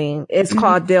Valvoline. It's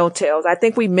called Dill Tales. I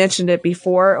think we mentioned it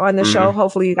before on the show.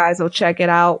 Hopefully you guys will check it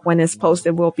out when it's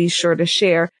posted. We'll be sure to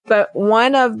share. But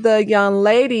one of the young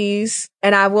ladies,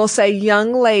 and I will say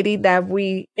young lady that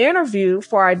we interviewed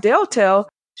for our Dill Tale,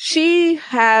 she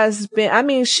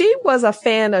was a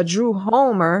fan of Drew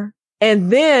Homer.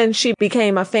 And then she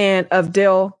became a fan of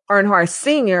Dale Earnhardt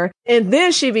Sr. And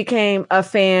then she became a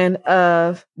fan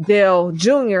of Dale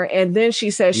Jr. And then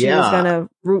she said she was going to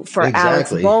root for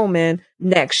Alex Bowman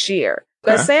next year.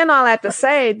 But saying all that to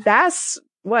say, that's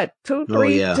what,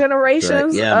 2-3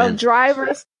 generations of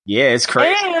drivers. Yeah, it's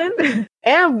crazy.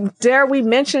 And dare we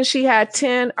mention she had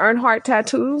 10 Earnhardt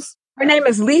tattoos? Her name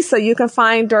is Lisa. You can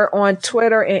find her on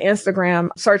Twitter and Instagram.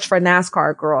 Search for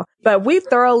NASCAR Girl. But we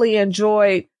thoroughly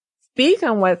enjoyed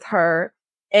speaking with her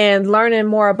and learning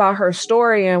more about her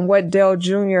story and what Dale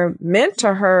Jr. meant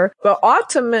to her. But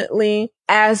ultimately,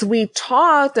 as we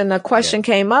talked and the question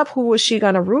came up, who was she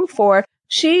going to root for?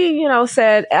 She,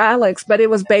 said Alex, but it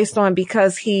was based on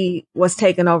because he was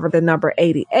taking over the number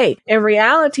 88. In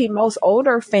reality, most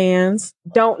older fans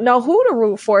don't know who to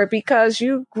root for because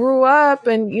you grew up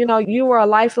and, you were a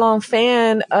lifelong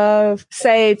fan of,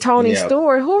 say, Tony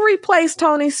Stewart. Who replaced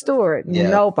Tony Stewart?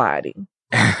 Nobody.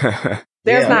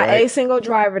 There's not a single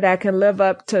driver that can live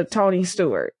up to Tony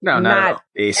Stewart. No, not.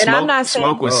 And I'm not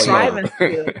saying was driving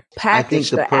skill. I think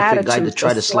the perfect guy to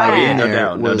try to slide in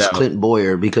there was Clint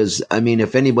Boyer, because, I mean,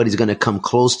 if anybody's going to come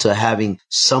close to having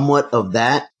somewhat of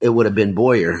that, it would have been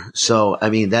Boyer. So, I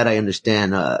mean, that I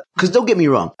understand. Because don't get me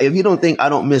wrong. If you don't think I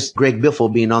don't miss Greg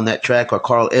Biffle being on that track or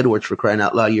Carl Edwards, for crying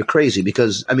out loud, you're crazy.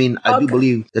 Because, I mean, I do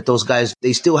believe that those guys,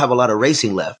 they still have a lot of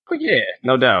racing left. Oh, yeah,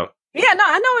 no doubt. Yeah, no,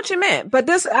 I know what you meant, but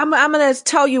I'm going to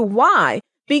tell you why.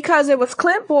 Because it was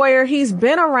Clint Boyer. He's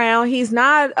been around. He's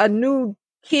not a new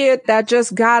kid that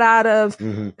just got out of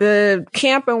the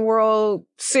Camping World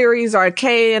Series or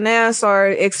K&S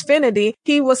or Xfinity.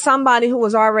 He was somebody who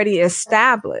was already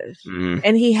established,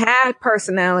 and he had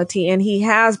personality and he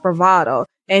has bravado.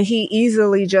 And he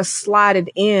easily just slotted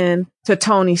in to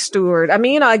Tony Stewart. I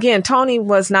mean, again, Tony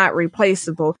was not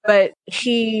replaceable, but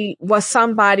he was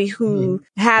somebody who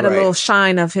had a little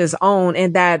shine of his own,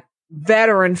 and that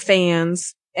veteran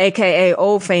fans, aka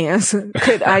old fans,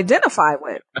 could identify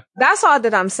with. That's all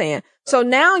that I'm saying. So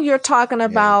now you're talking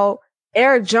about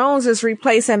Eric Jones is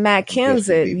replacing Matt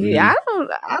Kenseth. Yeah,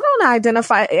 I don't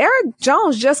identify. Eric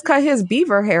Jones just cut his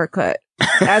Beaver haircut.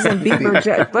 As in Bieber,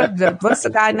 what's the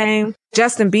guy named?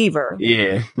 Justin Bieber.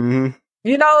 Yeah.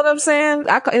 You know what I'm saying?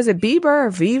 Is it Bieber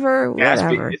or Beaver?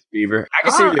 Whatever. It's Bieber. I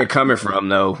can see where you're coming from,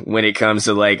 though, when it comes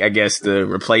to, like, I guess the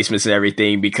replacements and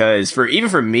everything, because even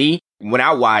for me, when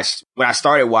I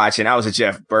started watching, I was a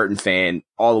Jeff Burton fan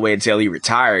all the way until he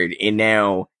retired. And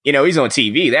now, you know, he's on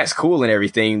TV. That's cool and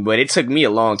everything, but it took me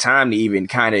a long time to even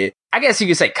kind of, I guess you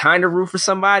could say, kind of root for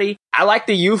somebody. I like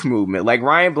the youth movement. Like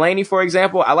Ryan Blaney, for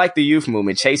example, I like the youth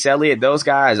movement. Chase Elliott, those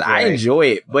guys, I enjoy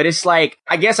it. But it's like,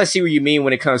 I guess I see what you mean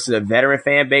when it comes to the veteran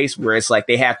fan base, where it's like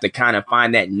they have to kind of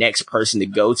find that next person to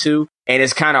go to. And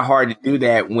it's kind of hard to do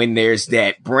that when there's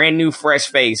that brand new fresh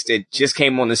face that just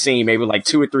came on the scene maybe like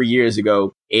 2 or 3 years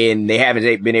ago, and they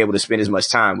haven't been able to spend as much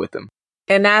time with them.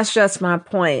 And that's just my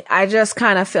point. I just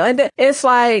kind of feel it's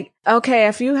like, okay,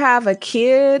 if you have a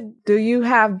kid, do you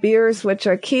have beers with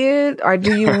your kid, or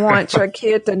do you want your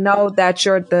kid to know that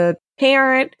you're the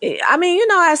parent? I mean, you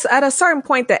know, at a certain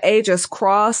point, the ages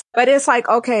cross, but it's like,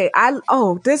 okay,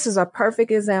 this is a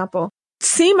perfect example.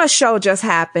 SEMA show just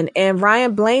happened, and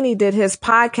Ryan Blaney did his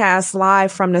podcast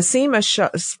live from the SEMA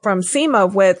show, from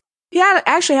SEMA he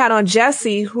actually had on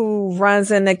Jesse, who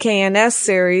runs in the K&S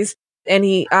series. And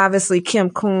he obviously Kim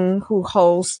Kuhn, who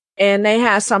hosts, and they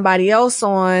had somebody else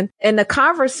on. And the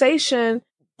conversation,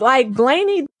 like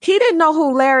Blaney, he didn't know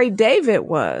who Larry David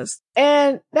was.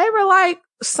 And they were like,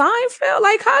 Seinfeld?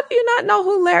 Like, how do you not know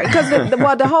who Larry? Because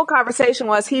the whole conversation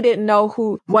was he didn't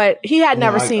know he had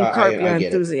never seen Curb Your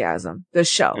Enthusiasm, the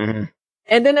show. Mm-hmm.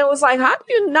 And then it was like, how do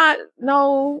you not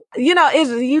know? You know,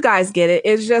 you guys get it.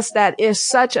 It's just that it's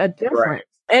such a difference. Right.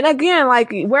 And again,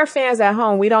 like, we're fans at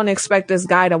home. We don't expect this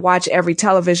guy to watch every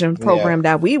television program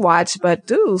that we watch. But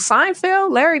dude,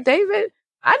 Seinfeld, Larry David,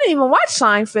 I didn't even watch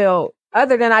Seinfeld,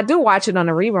 other than I do watch it on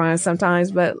the rerun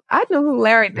sometimes. But I knew who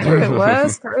Larry David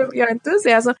was, Curb Your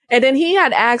Enthusiasm. And then he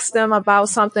had asked them about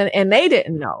something and they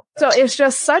didn't know. So it's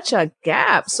just such a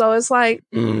gap. So it's like,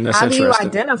 how do you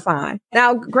identify?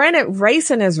 Now, granted,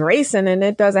 racing is racing, and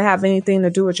it doesn't have anything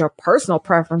to do with your personal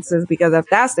preferences, because if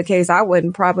that's the case, I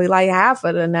wouldn't probably like half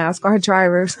of the NASCAR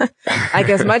drivers. Like,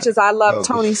 as much as I love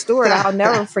Tony Stewart, I'll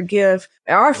never forget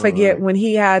when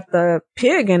he had the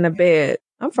pig in the bed.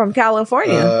 I'm from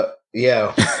California.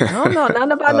 Yeah. I don't know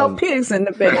nothing about no pigs in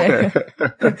the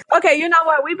bed. Okay, you know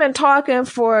what? We've been talking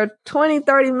for 20,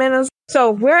 30 minutes.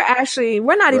 So we're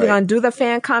not even going to do the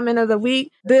fan comment of the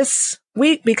week this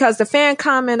week, because the fan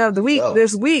comment of the week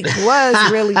this week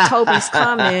was really Toby's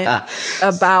comment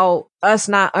about us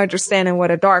not understanding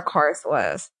what a dark horse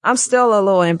was. I'm still a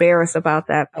little embarrassed about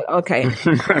that, but okay.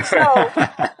 So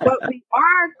what we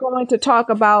are going to talk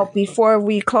about before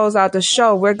we close out the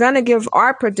show, we're going to give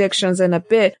our predictions in a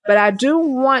bit, but I do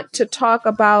want to talk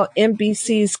about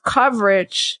NBC's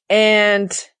coverage.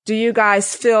 And do you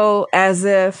guys feel as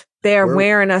if they're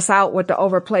wearing us out with the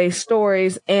overplayed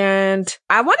stories? And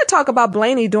I want to talk about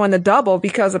Blaney doing the double,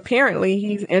 because apparently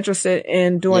he's interested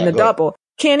in doing the double.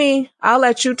 Kenny, I'll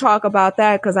let you talk about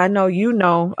that, because I know you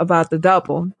know about the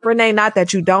double. Renee, not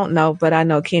that you don't know, but I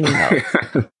know Kenny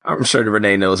knows. I'm sure that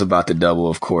Renee knows about the double,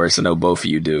 of course. I know both of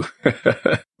you do.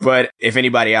 But if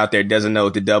anybody out there doesn't know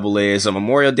what the double is, on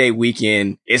Memorial Day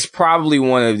weekend, it's probably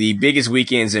one of the biggest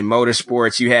weekends in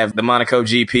motorsports. You have the Monaco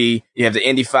GP, you have the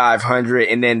Indy 500,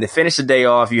 and then to finish the day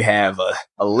off, you have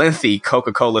a lengthy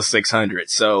Coca-Cola 600.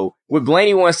 So what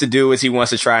Blaney wants to do is he wants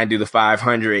to try and do the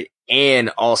 500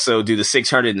 and also do the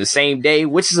 600 in the same day,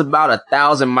 which is about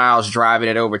 1,000 miles driving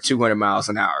at over 200 miles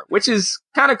an hour, which is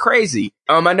kind of crazy.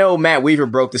 I know Matt Weaver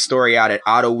broke the story out at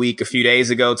Auto Week a few days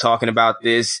ago talking about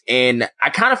this, and I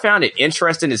kind of found it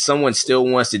interesting that someone still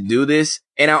wants to do this.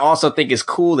 And I also think it's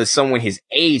cool that someone his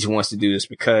age wants to do this,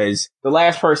 because the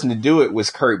last person to do it was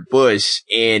Kurt Busch,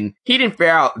 and he didn't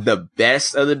fare out the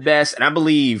best of the best. And I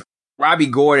believe Robbie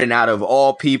Gordon, out of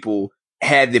all people,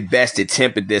 had the best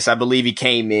attempt at this. I believe he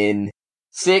came in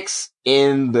sixth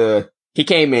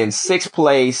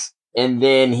place, and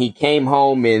then he came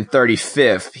home in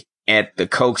 35th at the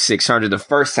Coke 600 the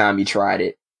first time he tried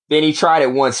it. Then he tried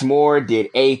it once more,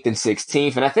 did 8th and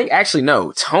 16th. And I think, actually,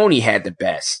 no, Tony had the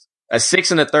best. A 6th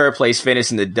and a 3rd place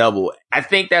finish in the double. I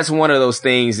think that's one of those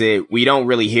things that we don't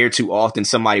really hear too often.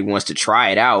 Somebody wants to try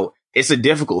it out. It's a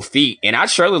difficult feat, and I'd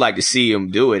surely like to see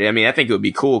him do it. I mean, I think it would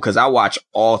be cool because I watch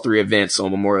all 3 events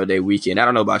on Memorial Day weekend. I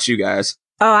don't know about you guys.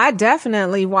 Oh, I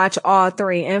definitely watch all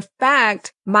 3. In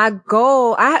fact, my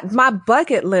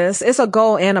bucket list, it's a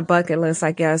goal and a bucket list,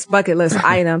 I guess, bucket list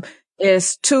item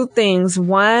is 2 things.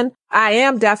 One, I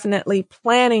am definitely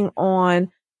planning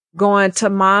on going to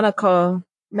Monaco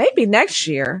maybe next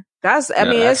year. It's been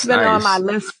nice on my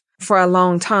list for a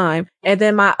long time. And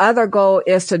then my other goal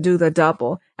is to do the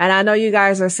double. And I know you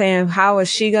guys are saying, how is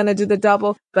she going to do the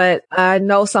double? But I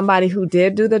know somebody who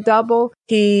did do the double.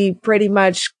 He pretty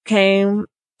much came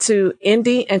to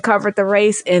Indy and covered the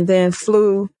race and then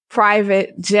flew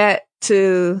private jet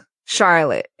to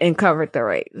Charlotte and covered the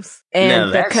race.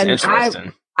 And that's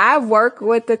interesting. I work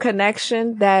with the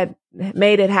connection that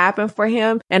made it happen for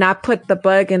him. And I put the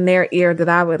bug in their ear that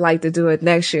I would like to do it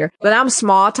next year. But I'm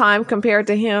small time compared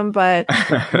to him, but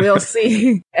we'll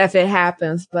see if it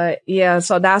happens. But yeah,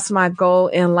 so that's my goal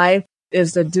in life,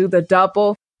 is to do the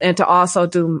double and to also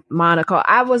do Monaco.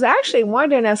 I was actually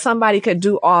wondering if somebody could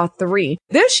do all 3.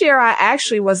 This year, I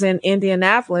actually was in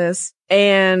Indianapolis,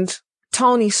 and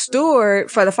Tony Stewart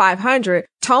for the 500,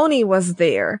 Tony was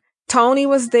there.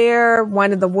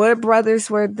 One of the Wood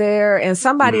brothers were there, and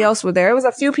somebody else were there. It was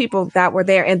a few people that were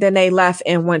there, and then they left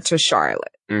and went to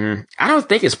Charlotte. Mm-hmm. I don't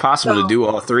think it's possible to do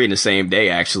all 3 in the same day,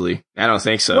 actually. I don't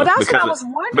think so. Well, that's what I was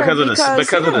wondering. Because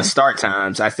of the start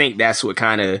times. I think that's what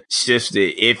kind of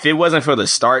shifted. If it wasn't for the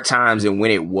start times and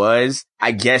when it was,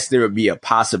 I guess there would be a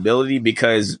possibility,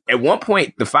 because at one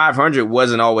point, the 500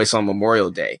 wasn't always on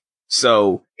Memorial Day.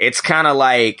 So it's kind of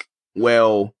like,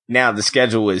 well, now the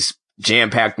schedule is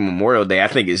jam-packed on Memorial Day. I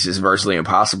think it's just virtually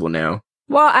impossible now.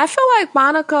 Well, I feel like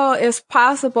Monaco is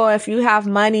possible if you have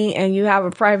money and you have a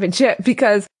private jet,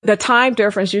 because the time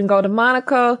difference, you can go to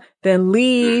Monaco, then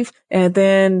leave, and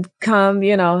then come,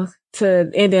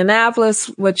 to Indianapolis,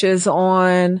 which is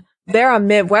they're on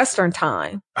Midwestern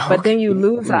time, but then you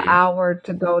lose an hour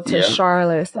to go to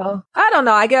Charlotte. So I don't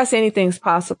know. I guess anything's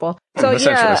possible. So if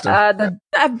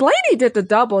Blaney did the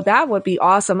double, that would be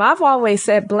awesome. I've always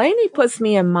said Blaney puts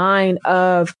me in mind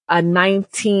of a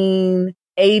 1980s,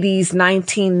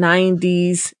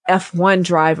 1990s F1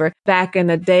 driver back in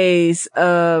the days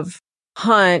of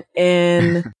Hunt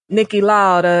and Niki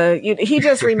Lauda. He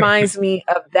just reminds me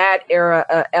of that era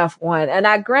of F1. And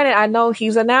I know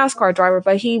he's a NASCAR driver,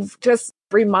 but he just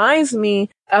reminds me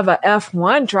of a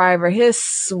F1 driver. His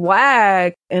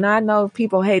swag, and I know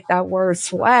people hate that word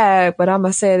swag, but I'm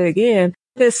going to say it again.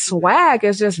 His swag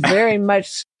is just very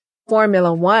much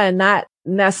Formula One, not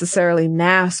necessarily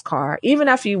NASCAR. Even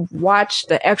if you watch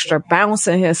the extra bounce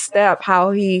in his step,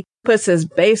 how he puts his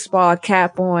baseball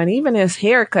cap on, even his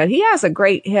haircut. He has a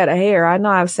great head of hair. I know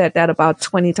I've said that about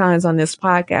 20 times on this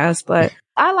podcast, but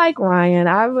I like Ryan.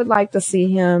 I would like to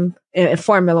see him in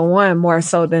Formula One more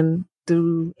so than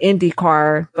do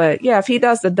IndyCar. But yeah, if he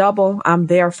does the double, I'm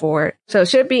there for it. So it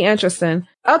should be interesting.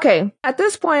 Okay. At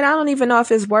this point, I don't even know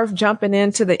if it's worth jumping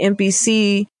into the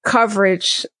NBC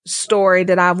coverage story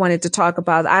that I wanted to talk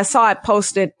about. I saw it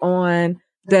posted on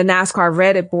the NASCAR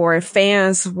Reddit board.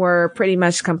 Fans were pretty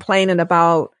much complaining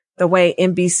about the way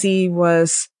NBC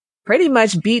was pretty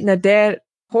much beating a dead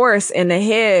horse in the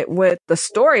head with the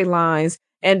storylines.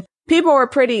 And people were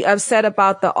pretty upset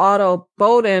about the Otto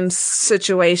Bowden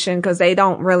situation because they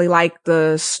don't really like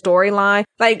the storyline.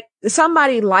 Like,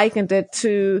 somebody likened it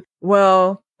to,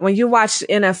 well, when you watch the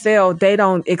NFL, they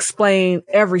don't explain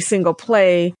every single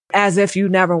play as if you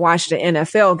never watched an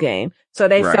NFL game. So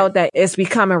they felt that it's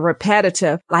becoming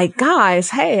repetitive. Like, guys,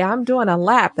 hey, I'm doing a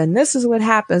lap and this is what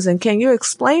happens. And can you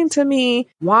explain to me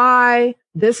why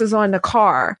this is on the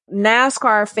car?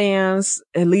 NASCAR fans,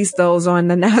 at least those on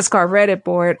the NASCAR Reddit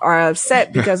board, are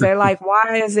upset because they're like,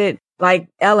 why is it like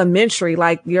elementary?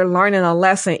 Like, you're learning a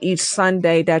lesson each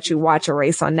Sunday that you watch a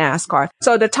race on NASCAR.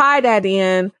 So to tie that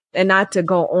in, and not to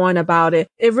go on about it.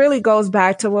 It really goes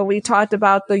back to what we talked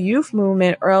about the youth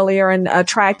movement earlier and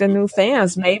attracting new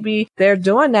fans. Maybe they're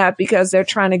doing that because they're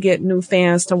trying to get new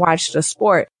fans to watch the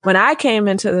sport. When I came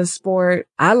into the sport,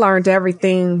 I learned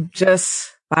everything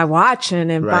just by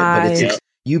watching and by...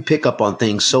 You pick up on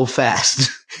things so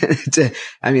fast.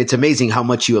 It's amazing how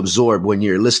much you absorb when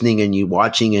you're listening and you're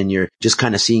watching and you're just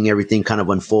kind of seeing everything kind of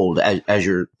unfold as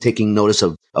you're taking notice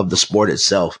of the sport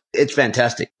itself. It's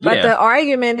fantastic. But the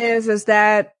argument is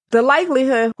that the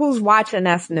likelihood who's watching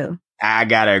that's new. I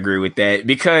gotta agree with that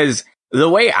because the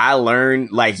way I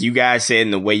learned, like you guys said,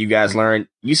 and the way you guys learn,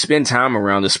 you spend time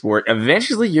around the sport.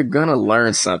 Eventually, you're gonna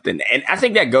learn something, and I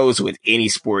think that goes with any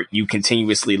sport. You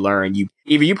continuously learn.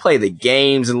 Either you play the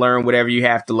games and learn whatever you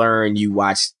have to learn. You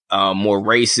watch more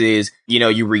races.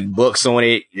 You read books on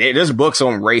it. There's books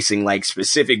on racing, like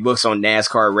specific books on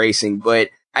NASCAR racing. But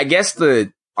I guess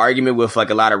the argument with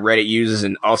like a lot of Reddit users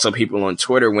and also people on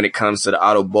Twitter when it comes to the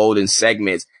Otto Bolden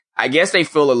segments, I guess they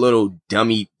feel a little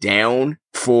dummied down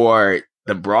for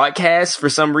the broadcast for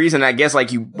some reason. I guess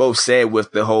like you both said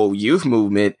with the whole youth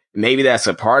movement, maybe that's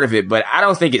a part of it, but I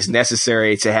don't think it's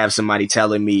necessary to have somebody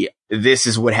telling me this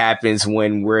is what happens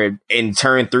when we're in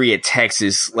turn 3 at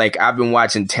Texas. Like I've been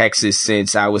watching Texas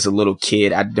since I was a little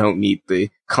kid. I don't need the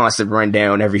constant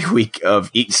rundown every week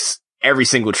of every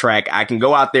single track. I can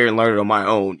go out there and learn it on my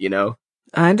own,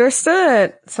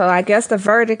 Understood. So I guess the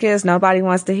verdict is nobody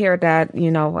wants to hear that.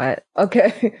 You know what?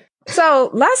 Okay. So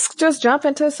let's just jump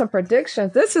into some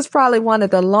predictions. This is probably one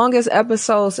of the longest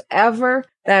episodes ever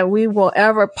that we will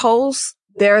ever post.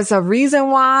 There's a reason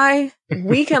why.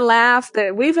 We can laugh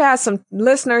that we've had some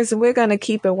listeners and we're going to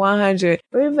keep it 100.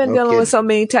 We've been dealing with so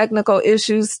many technical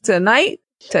issues today.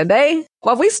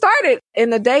 Well, we started in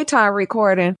the daytime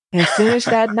recording and finished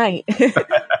that night.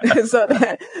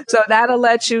 So that'll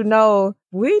let you know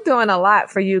we're doing a lot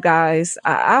for you guys.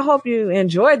 I hope you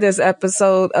enjoyed this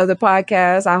episode of the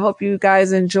podcast. I hope you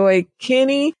guys enjoyed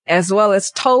Kenny as well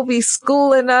as Toby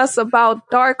schooling us about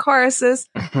dark horses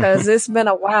because it's been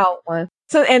a wild one.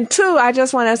 So, and 2, I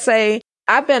just want to say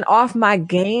I've been off my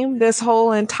game this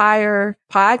whole entire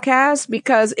podcast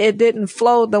because it didn't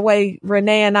flow the way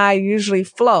Renee and I usually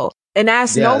flow. And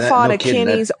that's no fault of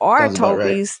Kenny's or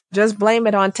Toby's. Right. Just blame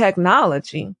it on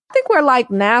technology. I think we're like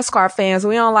NASCAR fans.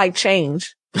 We don't like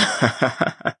change.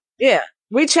 Yeah,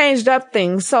 we changed up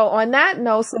things. So on that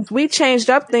note, since we changed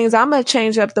up things, I'm going to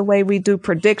change up the way we do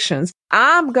predictions.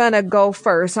 I'm going to go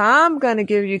first. I'm going to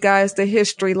give you guys the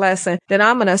history lesson. Then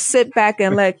I'm going to sit back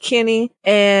and let Kenny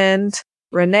and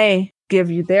Renee give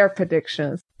you their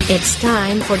predictions. It's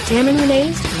time for Tam and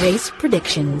Renee's race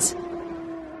predictions.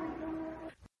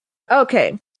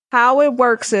 Okay, how it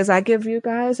works is I give you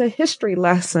guys a history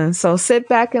lesson. So sit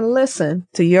back and listen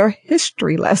to your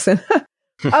history lesson.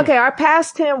 Okay, our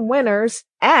past 10 winners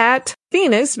at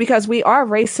Phoenix, because we are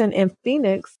racing in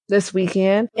Phoenix this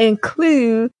weekend,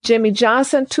 include Jimmie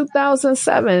Johnson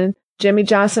 2007, Jimmie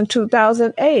Johnson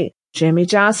 2008, Jimmie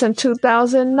Johnson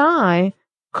 2009,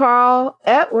 Carl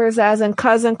Edwards, as in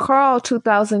Cousin Carl,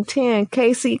 2010.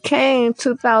 Casey Kane,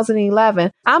 2011.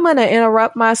 I'm going to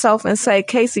interrupt myself and say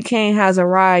Casey Kane has a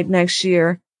ride next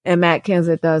year and Matt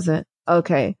Kenseth doesn't.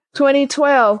 Okay.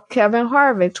 2012, Kevin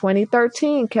Harvick.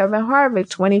 2013, Kevin Harvick.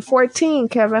 2014,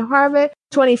 Kevin Harvick.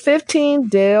 2015,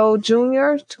 Dale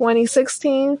Jr.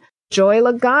 2016, Joey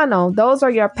Logano. Those are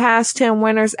your past 10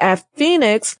 winners at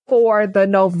Phoenix for the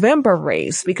November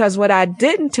race. Because what I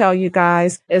didn't tell you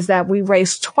guys is that we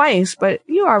raced twice, but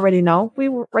you already know we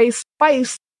raced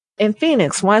twice in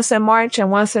Phoenix, once in March and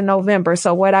once in November.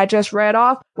 So what I just read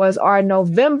off was our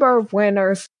November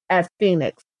winners at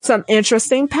Phoenix. Some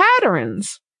interesting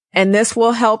patterns. And this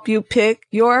will help you pick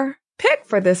your pick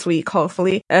for this week,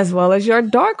 hopefully, as well as your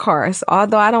dark horse.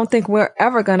 Although I don't think we're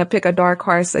ever going to pick a dark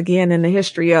horse again in the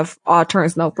history of All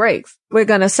Turns, No Breaks. We're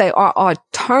going to say our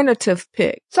alternative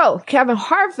pick. So Kevin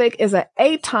Harvick is an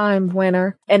 8-time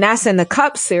winner, and that's in the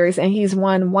Cup Series, and he's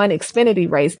won 1 Xfinity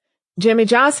race. Jimmie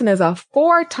Johnson is a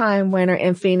 4-time winner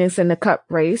in Phoenix in the Cup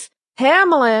race.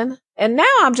 Hamlin, and now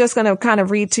I'm just going to kind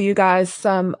of read to you guys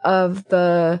some of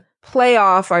the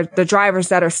playoff or the drivers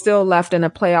that are still left in the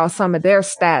playoff, some of their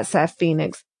stats at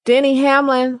Phoenix. Denny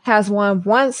Hamlin has won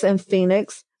once in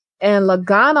Phoenix, and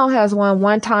Logano has won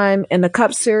 1 time in the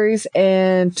Cup Series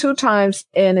and 2 times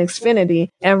in Xfinity.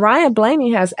 And Ryan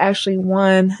Blaney has actually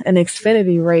won an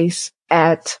Xfinity race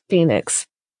at Phoenix.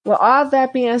 Well, all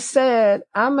that being said,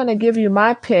 I'm going to give you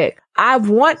my pick. I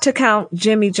want to count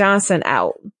Jimmie Johnson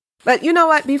out. But you know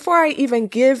what? Before I even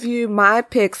give you my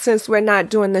pick, since we're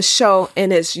not doing the show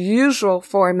in its usual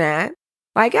format,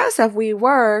 I guess if we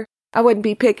were, I wouldn't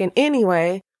be picking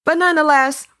anyway. But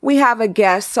nonetheless, we have a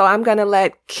guest, so I'm going to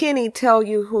let Kenny tell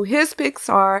you who his picks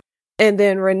are, and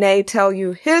then Renee tell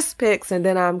you his picks, and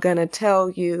then I'm going to tell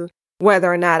you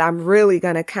whether or not I'm really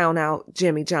going to count out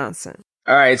Jimmy Johnson.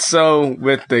 All right, so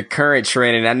with the current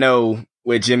trend, and I know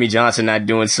with Jimmy Johnson not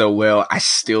doing so well, I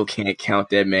still can't count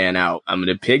that man out. I'm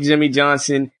going to pick Jimmy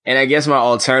Johnson, and I guess my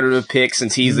alternative pick,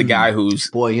 since he's the guy who's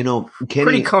Kenny,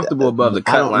 pretty comfortable above the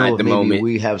cut line at the moment,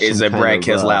 is Brad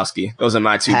Keselowski. Those are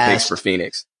my two picks for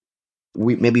Phoenix.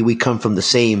 We come from the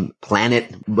same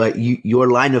planet, but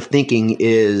your line of thinking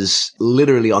is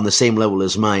literally on the same level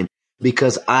as mine,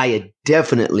 because I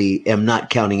definitely am not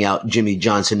counting out Jimmy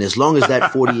Johnson. As long as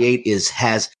that 48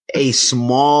 has a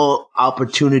small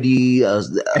opportunity of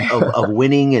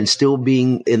winning and still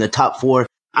being in the top 4,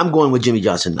 I'm going with Jimmy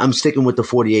Johnson. I'm sticking with the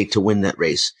 48 to win that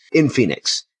race in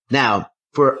Phoenix. Now,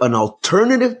 for an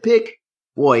alternative pick,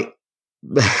 boy,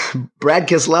 Brad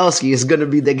Keselowski is going to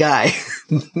be the guy.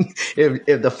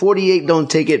 If the 48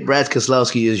 don't take it, Brad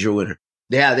Keselowski is your winner.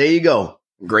 Yeah, there you go.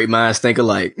 Great minds think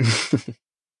alike.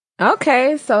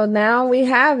 Okay, so now we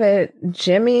have it.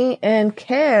 Jimmy and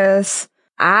Kes.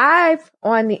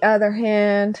 On the other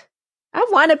hand, I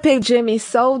want to pick Jimmy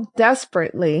so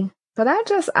desperately, but I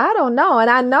don't know. And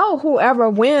I know whoever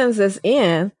wins is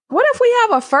in. What if we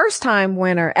have a first-time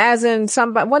winner, as in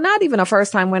somebody, well, not even a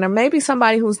first-time winner, maybe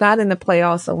somebody who's not in the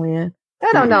playoffs will win?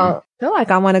 I don't know. I feel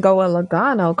like I want to go with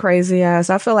Logano, crazy ass.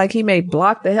 I feel like he may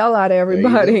block the hell out of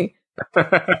everybody.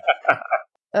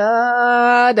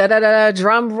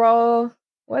 Drum roll.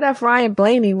 What if Ryan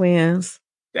Blaney wins?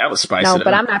 That was spicy. No,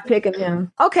 but I'm not picking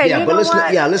him. Okay, yeah, you but know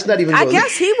what? Let's not even. I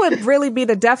guess he would really be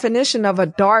the definition of a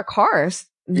dark horse.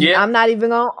 Yeah. I'm not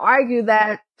even going to argue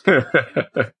that.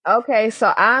 Okay,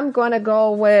 so I'm going to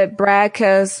go with Brad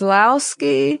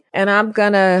Keselowski, and I'm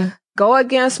going to go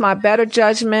against my better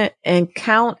judgment and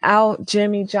count out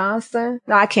Jimmy Johnson.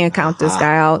 No, I can't count this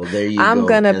guy out. Well, there you I'm go.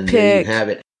 going to pick have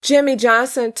it. Jimmy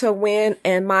Johnson to win,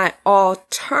 and my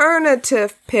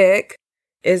alternative pick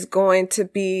is going to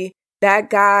be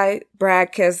that guy,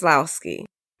 Brad Keselowski,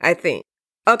 I think.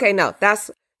 Okay, no,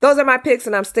 those are my picks,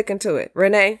 and I'm sticking to it.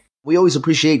 Renee? We always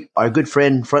appreciate our good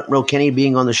friend Front Row Kenny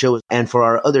being on the show, and for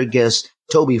our other guest,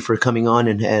 Toby, for coming on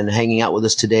and hanging out with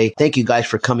us today. Thank you guys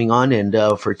for coming on, and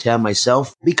for Tam,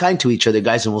 myself. Be kind to each other,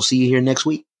 guys, and we'll see you here next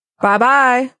week.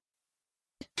 Bye-bye.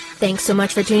 Thanks so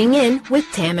much for tuning in with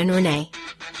Tam and Renee.